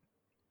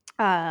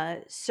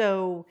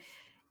 So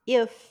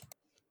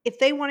if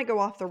they want to go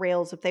off the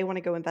rails, if they want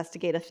to go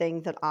investigate a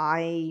thing that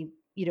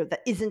that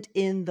isn't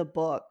in the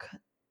book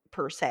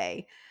per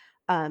se,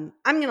 I'm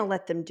going to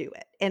let them do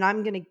it, and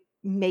I'm going to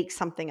make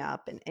something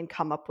up and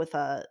come up with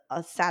a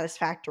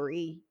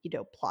satisfactory,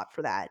 plot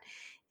for that.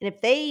 And if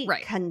they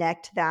Right.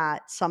 connect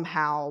that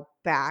somehow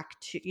back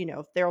to,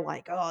 if they're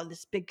like, oh,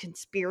 this big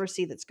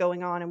conspiracy that's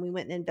going on, and we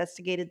went and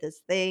investigated this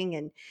thing,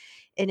 and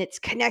it's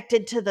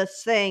connected to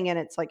this thing, and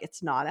it's like,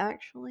 it's not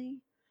actually,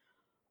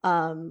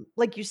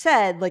 like you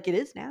said, like it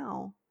is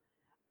now,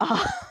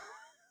 uh,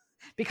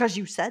 because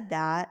you said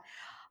that,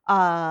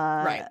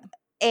 Right.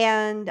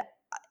 and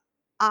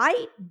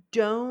I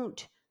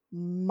don't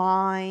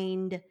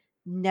mind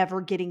never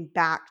getting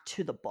back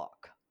to the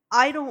book.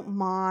 I don't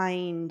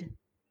mind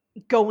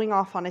going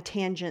off on a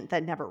tangent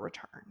that never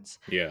returns.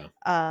 Yeah.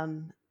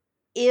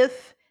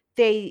 If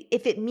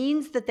it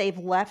means that they've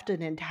left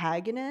an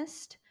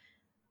antagonist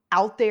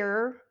out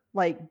there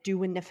like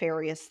doing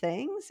nefarious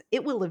things,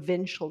 it will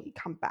eventually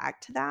come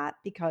back to that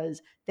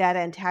because that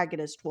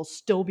antagonist will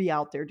still be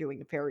out there doing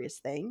nefarious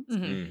things,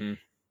 Hmm.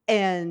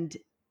 and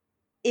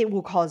it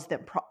will cause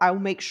them I'll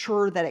make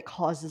sure that it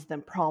causes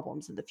them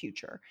problems in the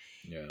future.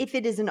 Yeah. If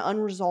it is an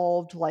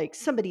unresolved, like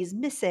somebody is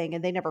missing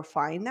and they never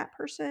find that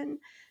person,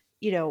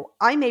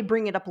 I may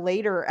bring it up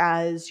later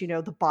as,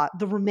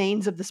 the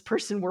remains of this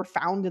person were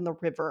found in the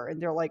river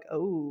and they're like,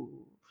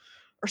 "Oh,"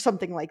 or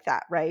something like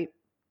that, right?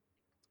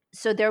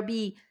 So there'll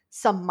be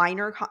some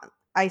minor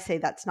I say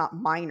that's not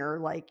minor,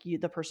 like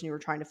the person you were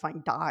trying to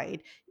find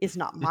died is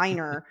not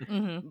minor,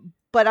 Hmm.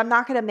 but I'm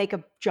not going to make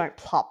a giant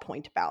plot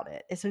point about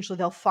it. Essentially,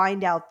 they'll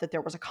find out that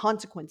there was a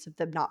consequence of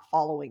them not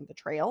following the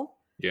trail.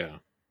 Yeah.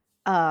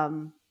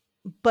 Um,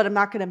 but I'm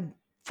not going to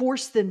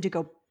force them to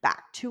go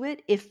back to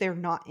it if they're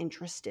not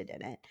interested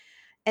in it.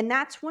 And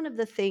that's one of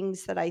the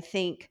things that I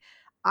think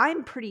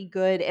I'm pretty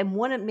good. And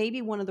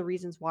maybe one of the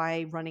reasons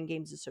why running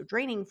games is so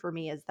draining for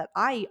me is that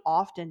I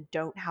often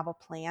don't have a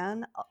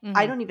plan.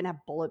 I Hmm. don't even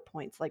have bullet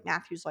points. Like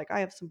Matthew's like, I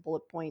have some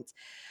bullet points.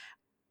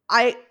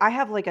 I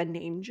have like a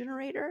name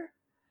generator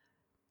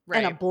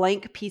and a Right.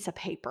 blank piece of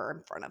paper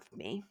in front of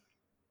me.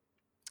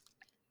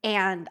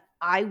 And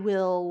I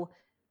will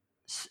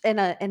and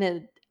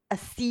a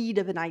seed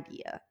of an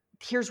idea.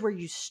 Here's where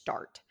you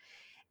start.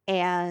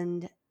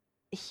 And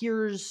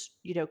here's,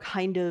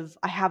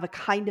 I have a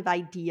kind of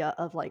idea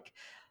of like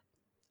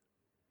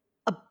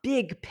a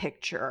big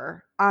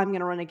picture. I'm going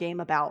to run a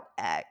game about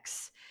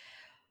X.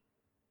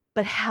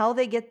 But how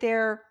they get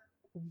there,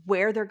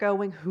 where they're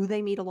going, who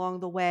they meet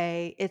along the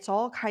way, it's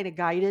all kind of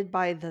guided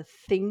by the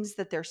things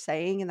that they're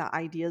saying and the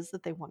ideas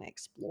that they want to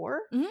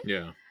explore. Hmm.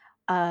 Yeah.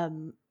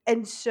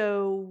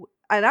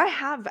 And I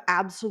have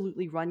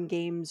absolutely run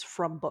games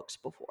from books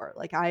before.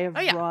 Like I Oh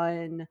have yeah.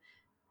 run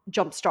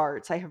jump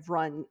starts, I have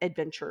run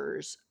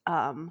adventures.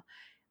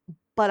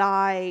 But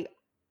I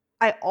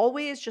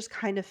always just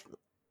kind of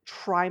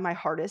try my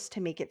hardest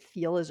to make it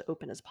feel as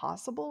open as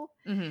possible.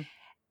 Hmm.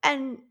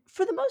 And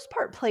for the most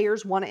part,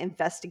 players want to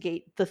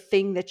investigate the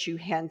thing that you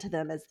hand to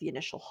them as the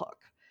initial hook.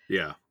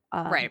 Yeah.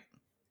 Um, Right.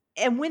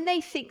 and when they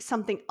think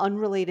something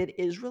unrelated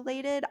is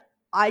related,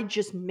 I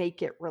just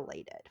make it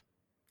related.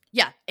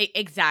 Yeah,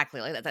 exactly.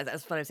 Like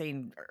that's what I was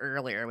saying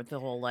earlier with the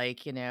whole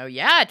like,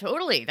 yeah,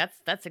 totally.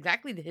 That's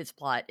exactly his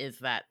plot is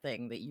that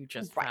thing that you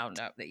just Right. found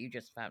out that you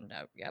just found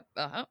out. Yep.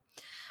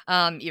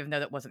 Uh-huh. Even though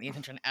that wasn't the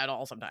intention at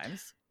all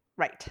sometimes.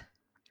 Right.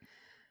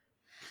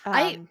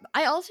 I Um,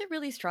 I also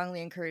really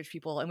strongly encourage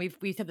people, and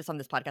we said this on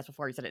this podcast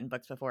before, we said it in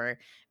books before,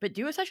 but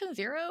do a session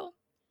 0.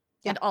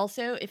 Yeah. And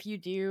also, if you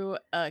do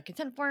a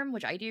consent form,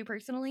 which I do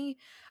personally,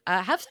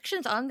 have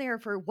sections on there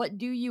for what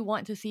do you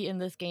want to see in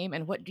this game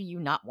and what do you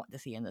not want to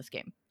see in this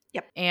game.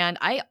 Yep. And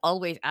I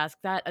always ask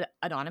that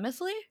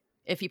anonymously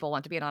if people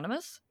want to be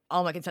anonymous.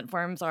 All my consent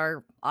forms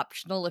are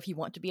optional if you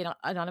want to be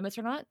anonymous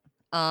or not.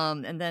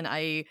 And then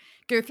I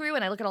go through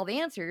and I look at all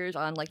the answers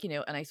on like, a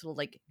nice little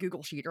like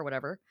Google sheet or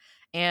whatever.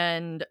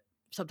 And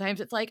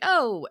sometimes it's like,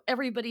 oh,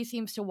 everybody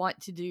seems to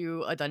want to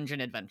do a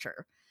dungeon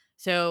adventure.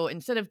 So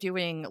instead of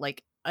doing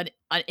like an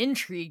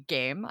intrigue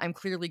game, I'm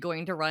clearly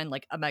going to run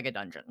like a mega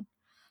dungeon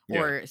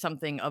Yeah. or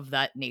something of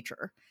that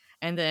nature.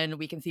 And then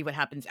we can see what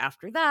happens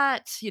after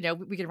that.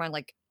 We can run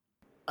like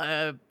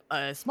a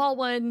small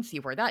one, see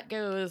where that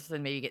goes,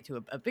 then maybe get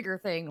to a bigger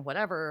thing,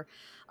 whatever.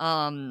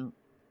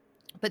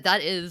 But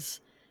that is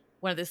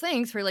one of those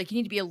things where like you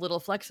need to be a little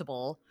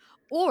flexible.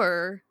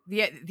 Or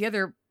the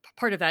other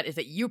part of that is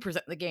that you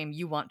present the game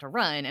you want to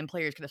run, and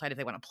players can decide if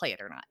they want to play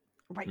it or not.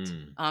 Right.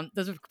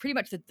 Those are pretty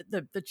much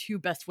the two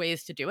best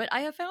ways to do it,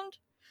 I have found.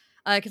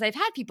 Because I've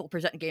had people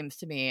present games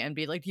to me and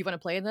be like, "Do you want to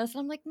play in this?"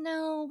 And I'm like,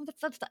 "No,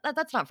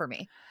 that's not for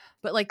me."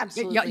 But like,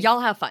 Absolutely. y'all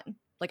have fun.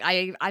 Like,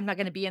 I'm not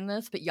going to be in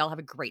this, but y'all have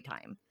a great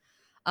time.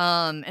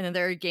 And then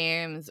there are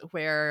games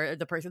where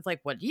the person's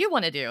like, "What do you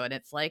want to do?" And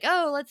it's like,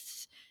 "Oh,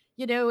 let's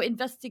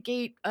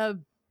investigate a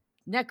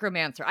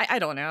necromancer." I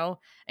don't know.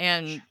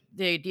 And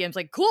the DM's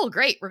like, "Cool,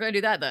 great, we're going to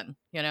do that then."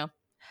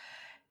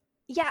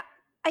 Yeah,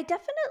 I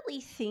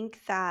definitely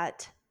think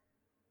that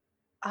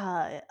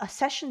a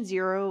session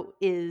 0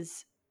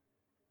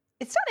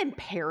 it's not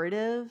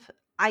imperative.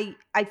 I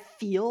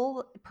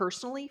feel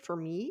personally for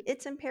me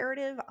it's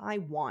imperative. I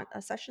want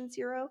a session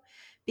 0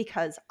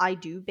 because I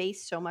do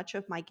base so much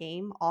of my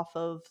game off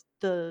of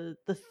the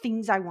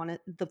things I want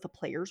the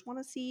players want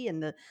to see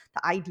and the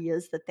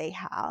ideas that they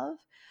have.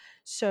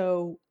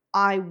 So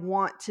I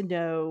want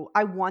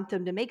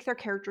them to make their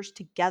characters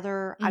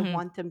together. I Mm-hmm.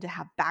 want them to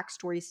have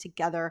backstories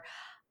together.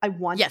 I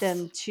want Yes.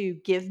 them to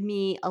give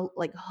me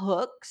like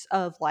hooks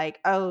of like,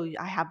 oh,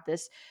 I have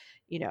this,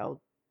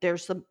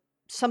 there's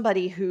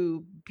somebody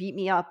who beat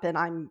me up and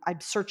I'm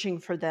searching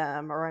for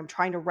them, or I'm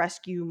trying to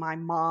rescue my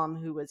mom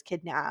who was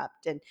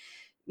kidnapped and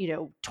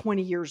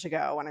 20 years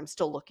ago and I'm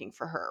still looking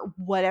for her.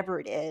 Whatever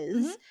it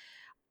Mm-hmm. is,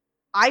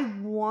 I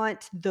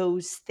want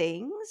those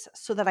things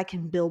so that I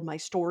can build my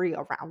story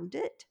around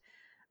it.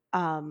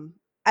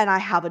 And I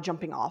have a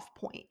jumping off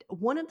point.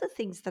 One of the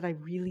things that I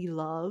really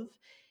love,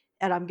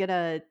 and I'm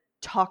gonna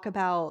talk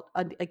about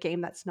a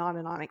game that's not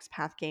an Onyx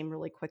Path game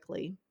really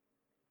quickly.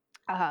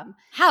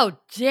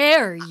 How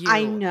dare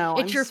I you? know,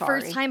 It's I'm your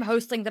first sorry. time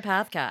hosting the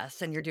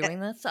Pathcast and you're Eh, doing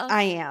this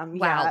I stuff? am,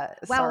 Wow. yeah,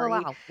 Wow, wow, sorry.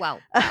 wow,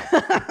 wow, wow.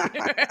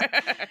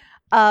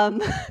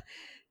 um,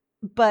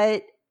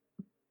 but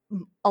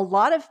a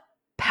lot of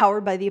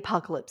Powered by the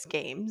Apocalypse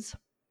games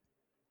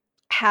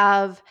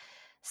have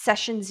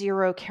session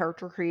 0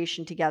 character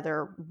creation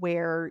together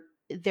where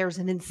there's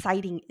an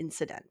inciting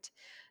incident,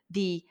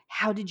 the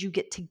how did you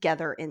get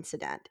together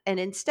incident. And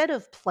instead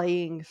of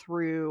playing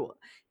through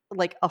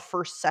like a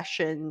first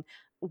session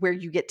where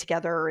you get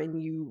together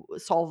and you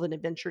solve an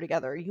adventure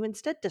together, you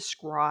instead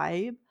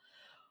describe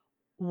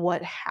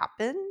what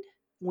happened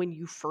when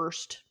you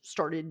first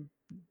started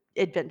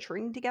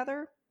adventuring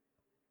together.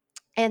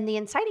 And the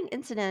inciting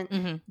incident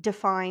Mhm.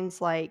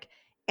 defines like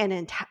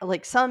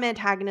like some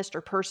antagonist or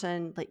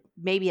person, like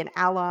maybe an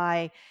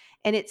ally,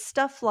 and it's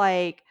stuff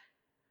like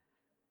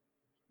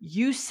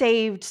you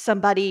saved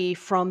somebody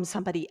from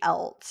somebody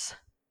else,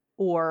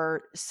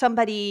 or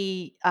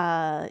somebody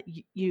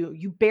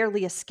you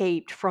barely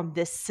escaped from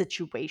this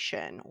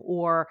situation,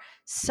 or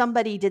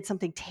somebody did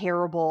something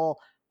terrible.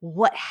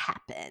 What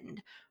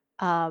happened?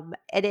 And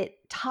it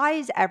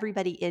ties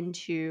everybody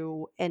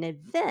into an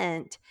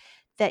event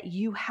that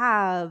you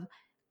have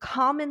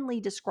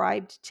commonly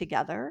described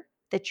together,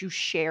 that you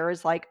share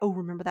as like, oh,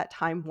 remember that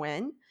time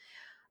when?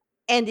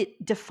 And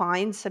it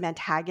defines some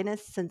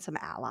antagonists and some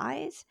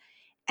allies.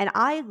 And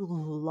I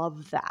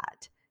love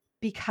that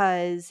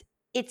because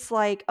it's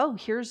like, oh,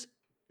 here's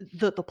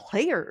the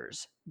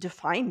players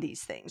define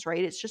these things,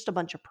 right? It's just a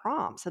bunch of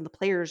prompts and the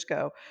players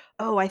go,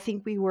 "Oh, I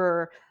think we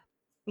were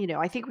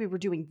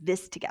doing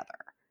this together."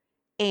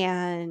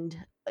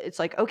 And it's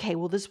like, "Okay,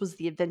 well this was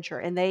the adventure."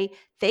 And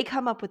they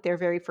come up with their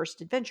very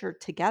first adventure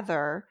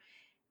together,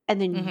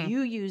 and then Mhm.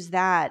 you use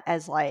that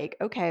as like,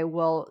 "Okay,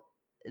 well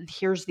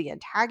here's the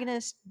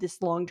antagonist,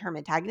 this long-term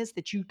antagonist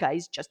that you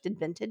guys just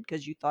invented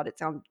because you thought it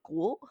sounded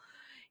cool.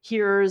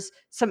 Here's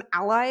some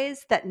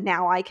allies that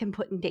now I can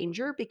put in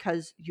danger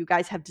because you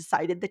guys have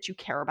decided that you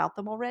care about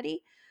them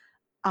already."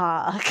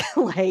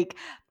 Like,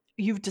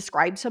 you've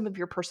described some of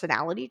your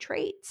personality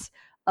traits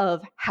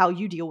of how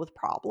you deal with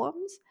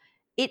problems.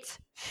 It's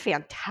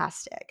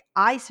fantastic.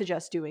 I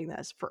suggest doing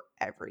this for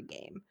every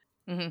game.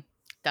 Mhm.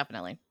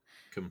 Definitely.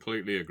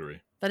 Completely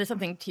agree. That is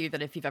something too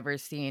that if you've ever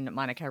seen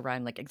Monica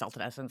run like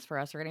Exalted Essence for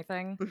us or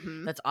anything,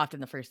 Mhm. that's often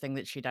the first thing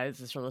that she does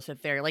is she'll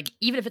sit there. Like,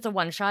 even if it's a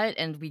one shot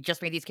and we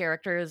just made these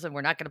characters and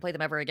we're not going to play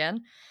them ever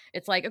again,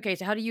 it's like, okay,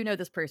 so how do you know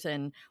this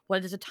person?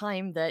 What is a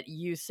time that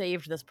you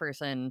saved this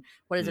person?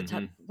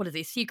 Hmm. What is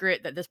a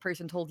secret that this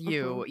person told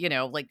you? Mhm. You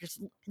know, like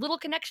just little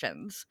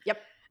connections.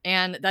 Yep.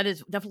 And that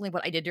is definitely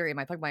what I did during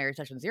my Pugmire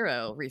session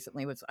 0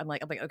 recently. Was I'm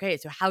like, okay,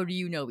 so how do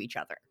you know each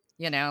other?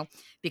 You know,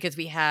 because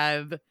we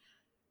have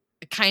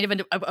kind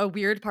of a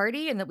weird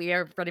party and that we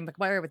are running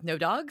McGuire with no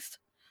dogs.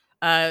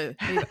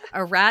 We have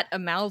a rat, a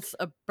mouse,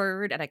 a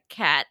bird, and a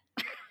cat.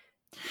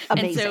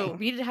 And so Amazing.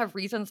 we needed to have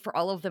reasons for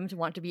all of them to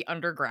want to be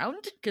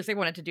underground because they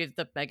wanted to do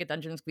the mega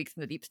dungeon squeaks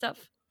and the deep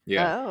stuff.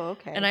 Yeah. Oh,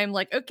 And okay. I'm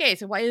like, okay,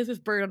 so why is this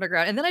bird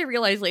underground? And then I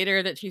realized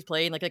later that she's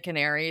playing like a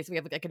canary. So we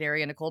have like a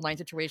canary in a coal mine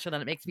situation,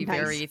 and it makes me Nice.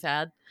 very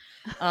sad.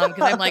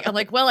 Because I'm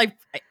like, well,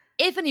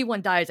 if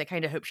anyone dies, I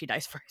kind of hope she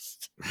dies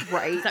first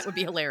because that Right. would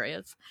be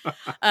hilarious.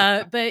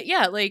 But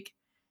yeah, like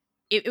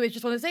it was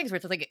just one of those things where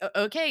it's like,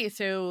 okay,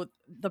 so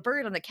the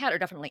bird and the cat are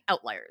definitely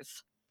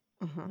outliers.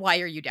 Mhm. Why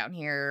are you down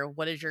here?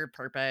 What is your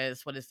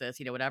purpose? What is this?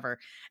 Whatever.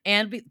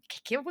 And we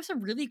came up with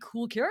some really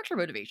cool character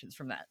motivations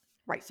from that.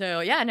 Right. So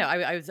yeah, no,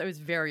 I was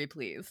very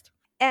pleased.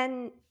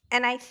 And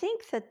I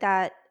think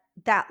that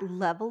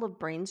level of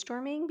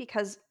brainstorming,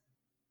 because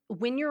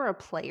when you're a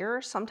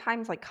player,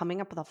 sometimes like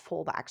coming up with a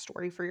full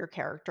backstory for your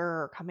character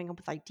or coming up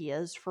with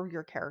ideas for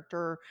your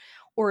character,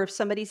 or if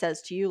somebody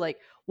says to you like,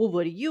 well,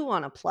 what do you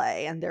want to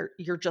play? And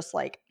you're just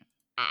like,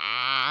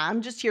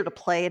 I'm just here to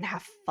play and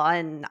have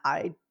fun.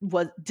 I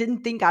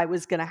didn't think I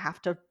was gonna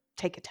have to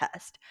take a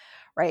test.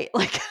 Right.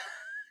 Like,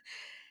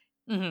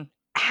 Hmm.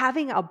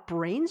 having a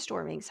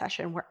brainstorming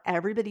session where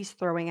everybody's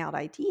throwing out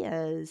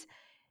ideas,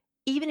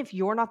 even if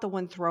you're not the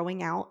one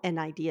throwing out an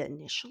idea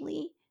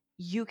initially,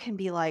 you can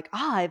be like,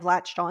 I've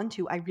latched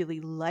onto, I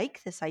really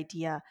like this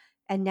idea.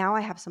 And now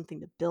I have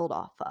something to build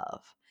off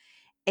of.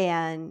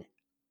 And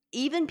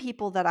even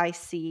people that I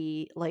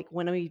see, like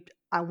when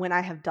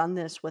I have done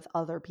this with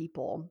other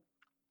people,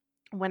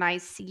 when I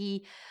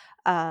see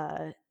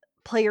uh,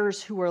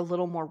 players who are a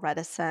little more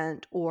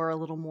reticent or a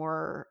little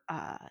more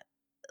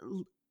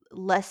l-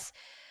 less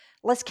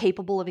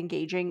capable of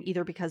engaging,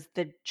 either because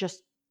they're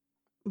just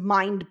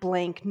mind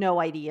blank,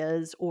 no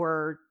ideas,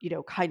 or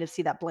kind of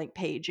see that blank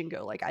page and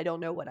go like, I don't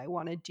know what I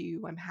want to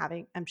do,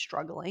 I'm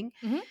struggling.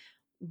 Hmm.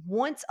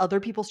 Once other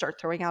people start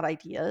throwing out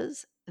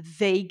ideas,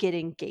 they get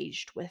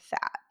engaged with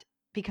that,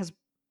 because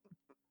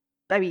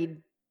I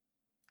mean,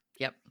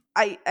 Yep.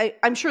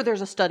 I'm sure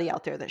there's a study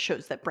out there that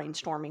shows that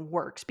brainstorming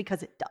works,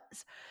 because it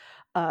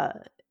does.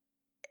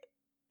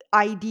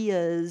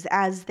 Ideas,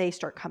 as they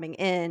start coming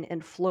in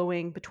and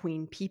flowing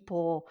between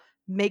people,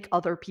 make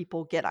other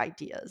people get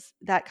ideas.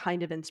 That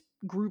kind of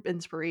group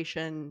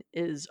inspiration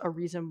is a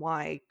reason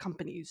why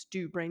companies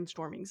do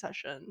brainstorming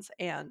sessions,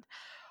 and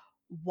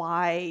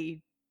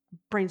why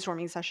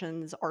brainstorming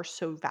sessions are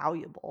so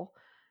valuable.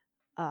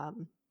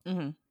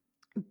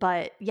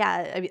 But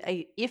yeah,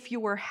 if you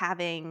were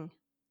having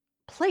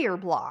player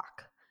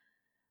block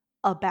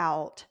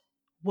about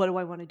what do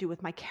I want to do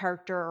with my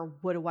character, or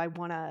what do I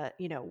want to,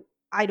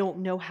 I don't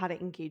know how to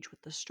engage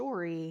with the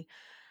story,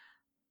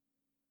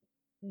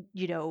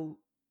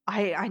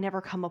 I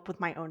never come up with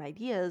my own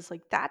ideas,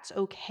 like, that's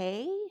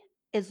okay,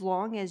 as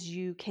long as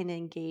you can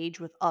engage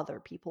with other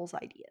people's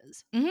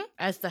ideas.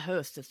 As the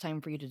host, it's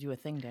time for you to do a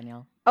thing,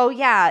 Danielle. Oh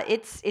yeah,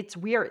 it's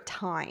we're at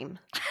time.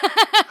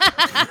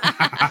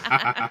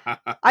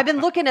 I've been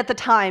looking at the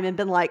time and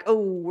been like,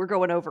 oh, we're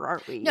going over,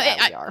 aren't we? No,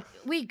 yeah, we are.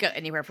 We go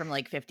anywhere from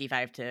like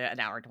 55 to an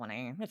hour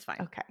 20. It's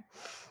fine. Okay.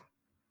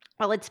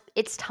 Well,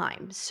 it's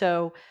time.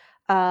 So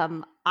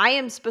I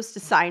am supposed to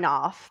sign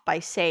off by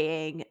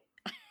saying,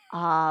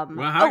 well,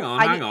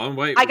 hang on,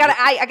 wait. I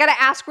gotta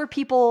ask where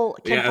people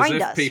can find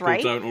as if us, people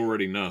right? don't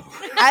already know.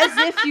 As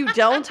if you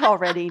don't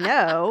already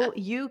know,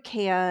 you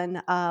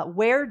can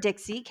where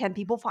Dixie can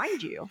people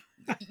find you?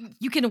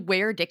 You can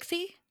wear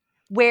Dixie?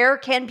 Where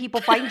can people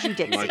find you,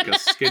 Dixie? Like a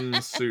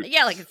skin suit.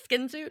 Yeah, like a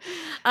skin suit.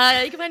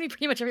 You can find me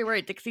pretty much everywhere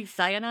at Dixie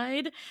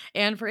Cyanide.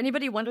 And for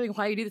anybody wondering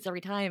why I do this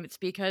every time, it's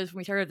because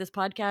when we started this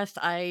podcast,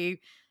 I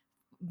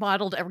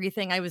modeled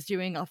everything I was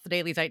doing off the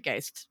Daily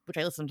Zeitgeist, which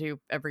I listen to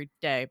every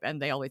day,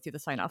 and they always do the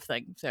sign-off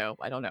thing. So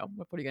I don't know.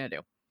 What are you going to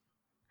do?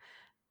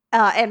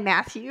 And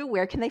Matthew,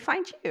 where can they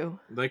find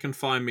you? They can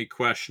find me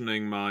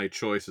questioning my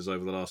choices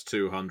over the last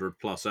 200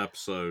 plus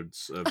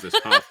episodes of this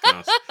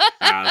podcast,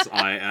 as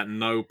I at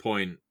no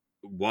point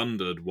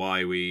wondered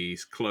why we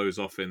close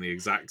off in the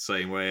exact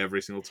same way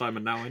every single time,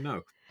 and now I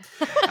know.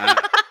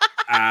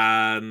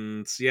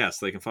 And yes,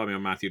 they can find me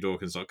on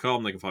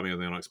MatthewDawkins.com. They can find me on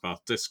the Onyx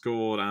Path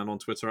Discord and on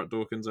Twitter at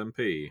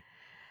DawkinsMP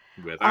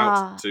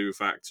without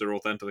two-factor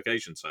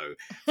authentication. So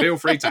feel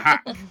free to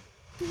hack.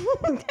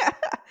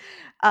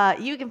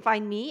 You can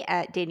find me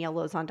at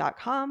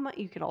DanielleLozon.com.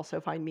 You can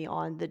also find me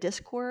on the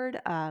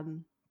Discord.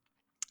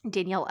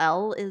 Danielle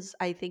L is,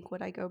 I think,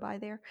 what I go by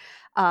there.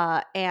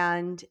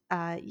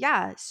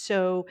 Yeah,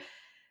 so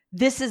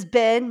this has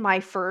been my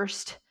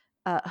first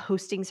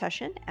hosting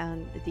session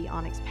on the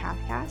Onyx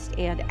Pathcast.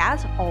 And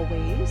as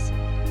always,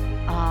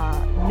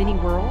 many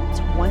worlds,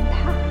 one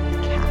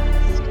path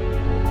cast.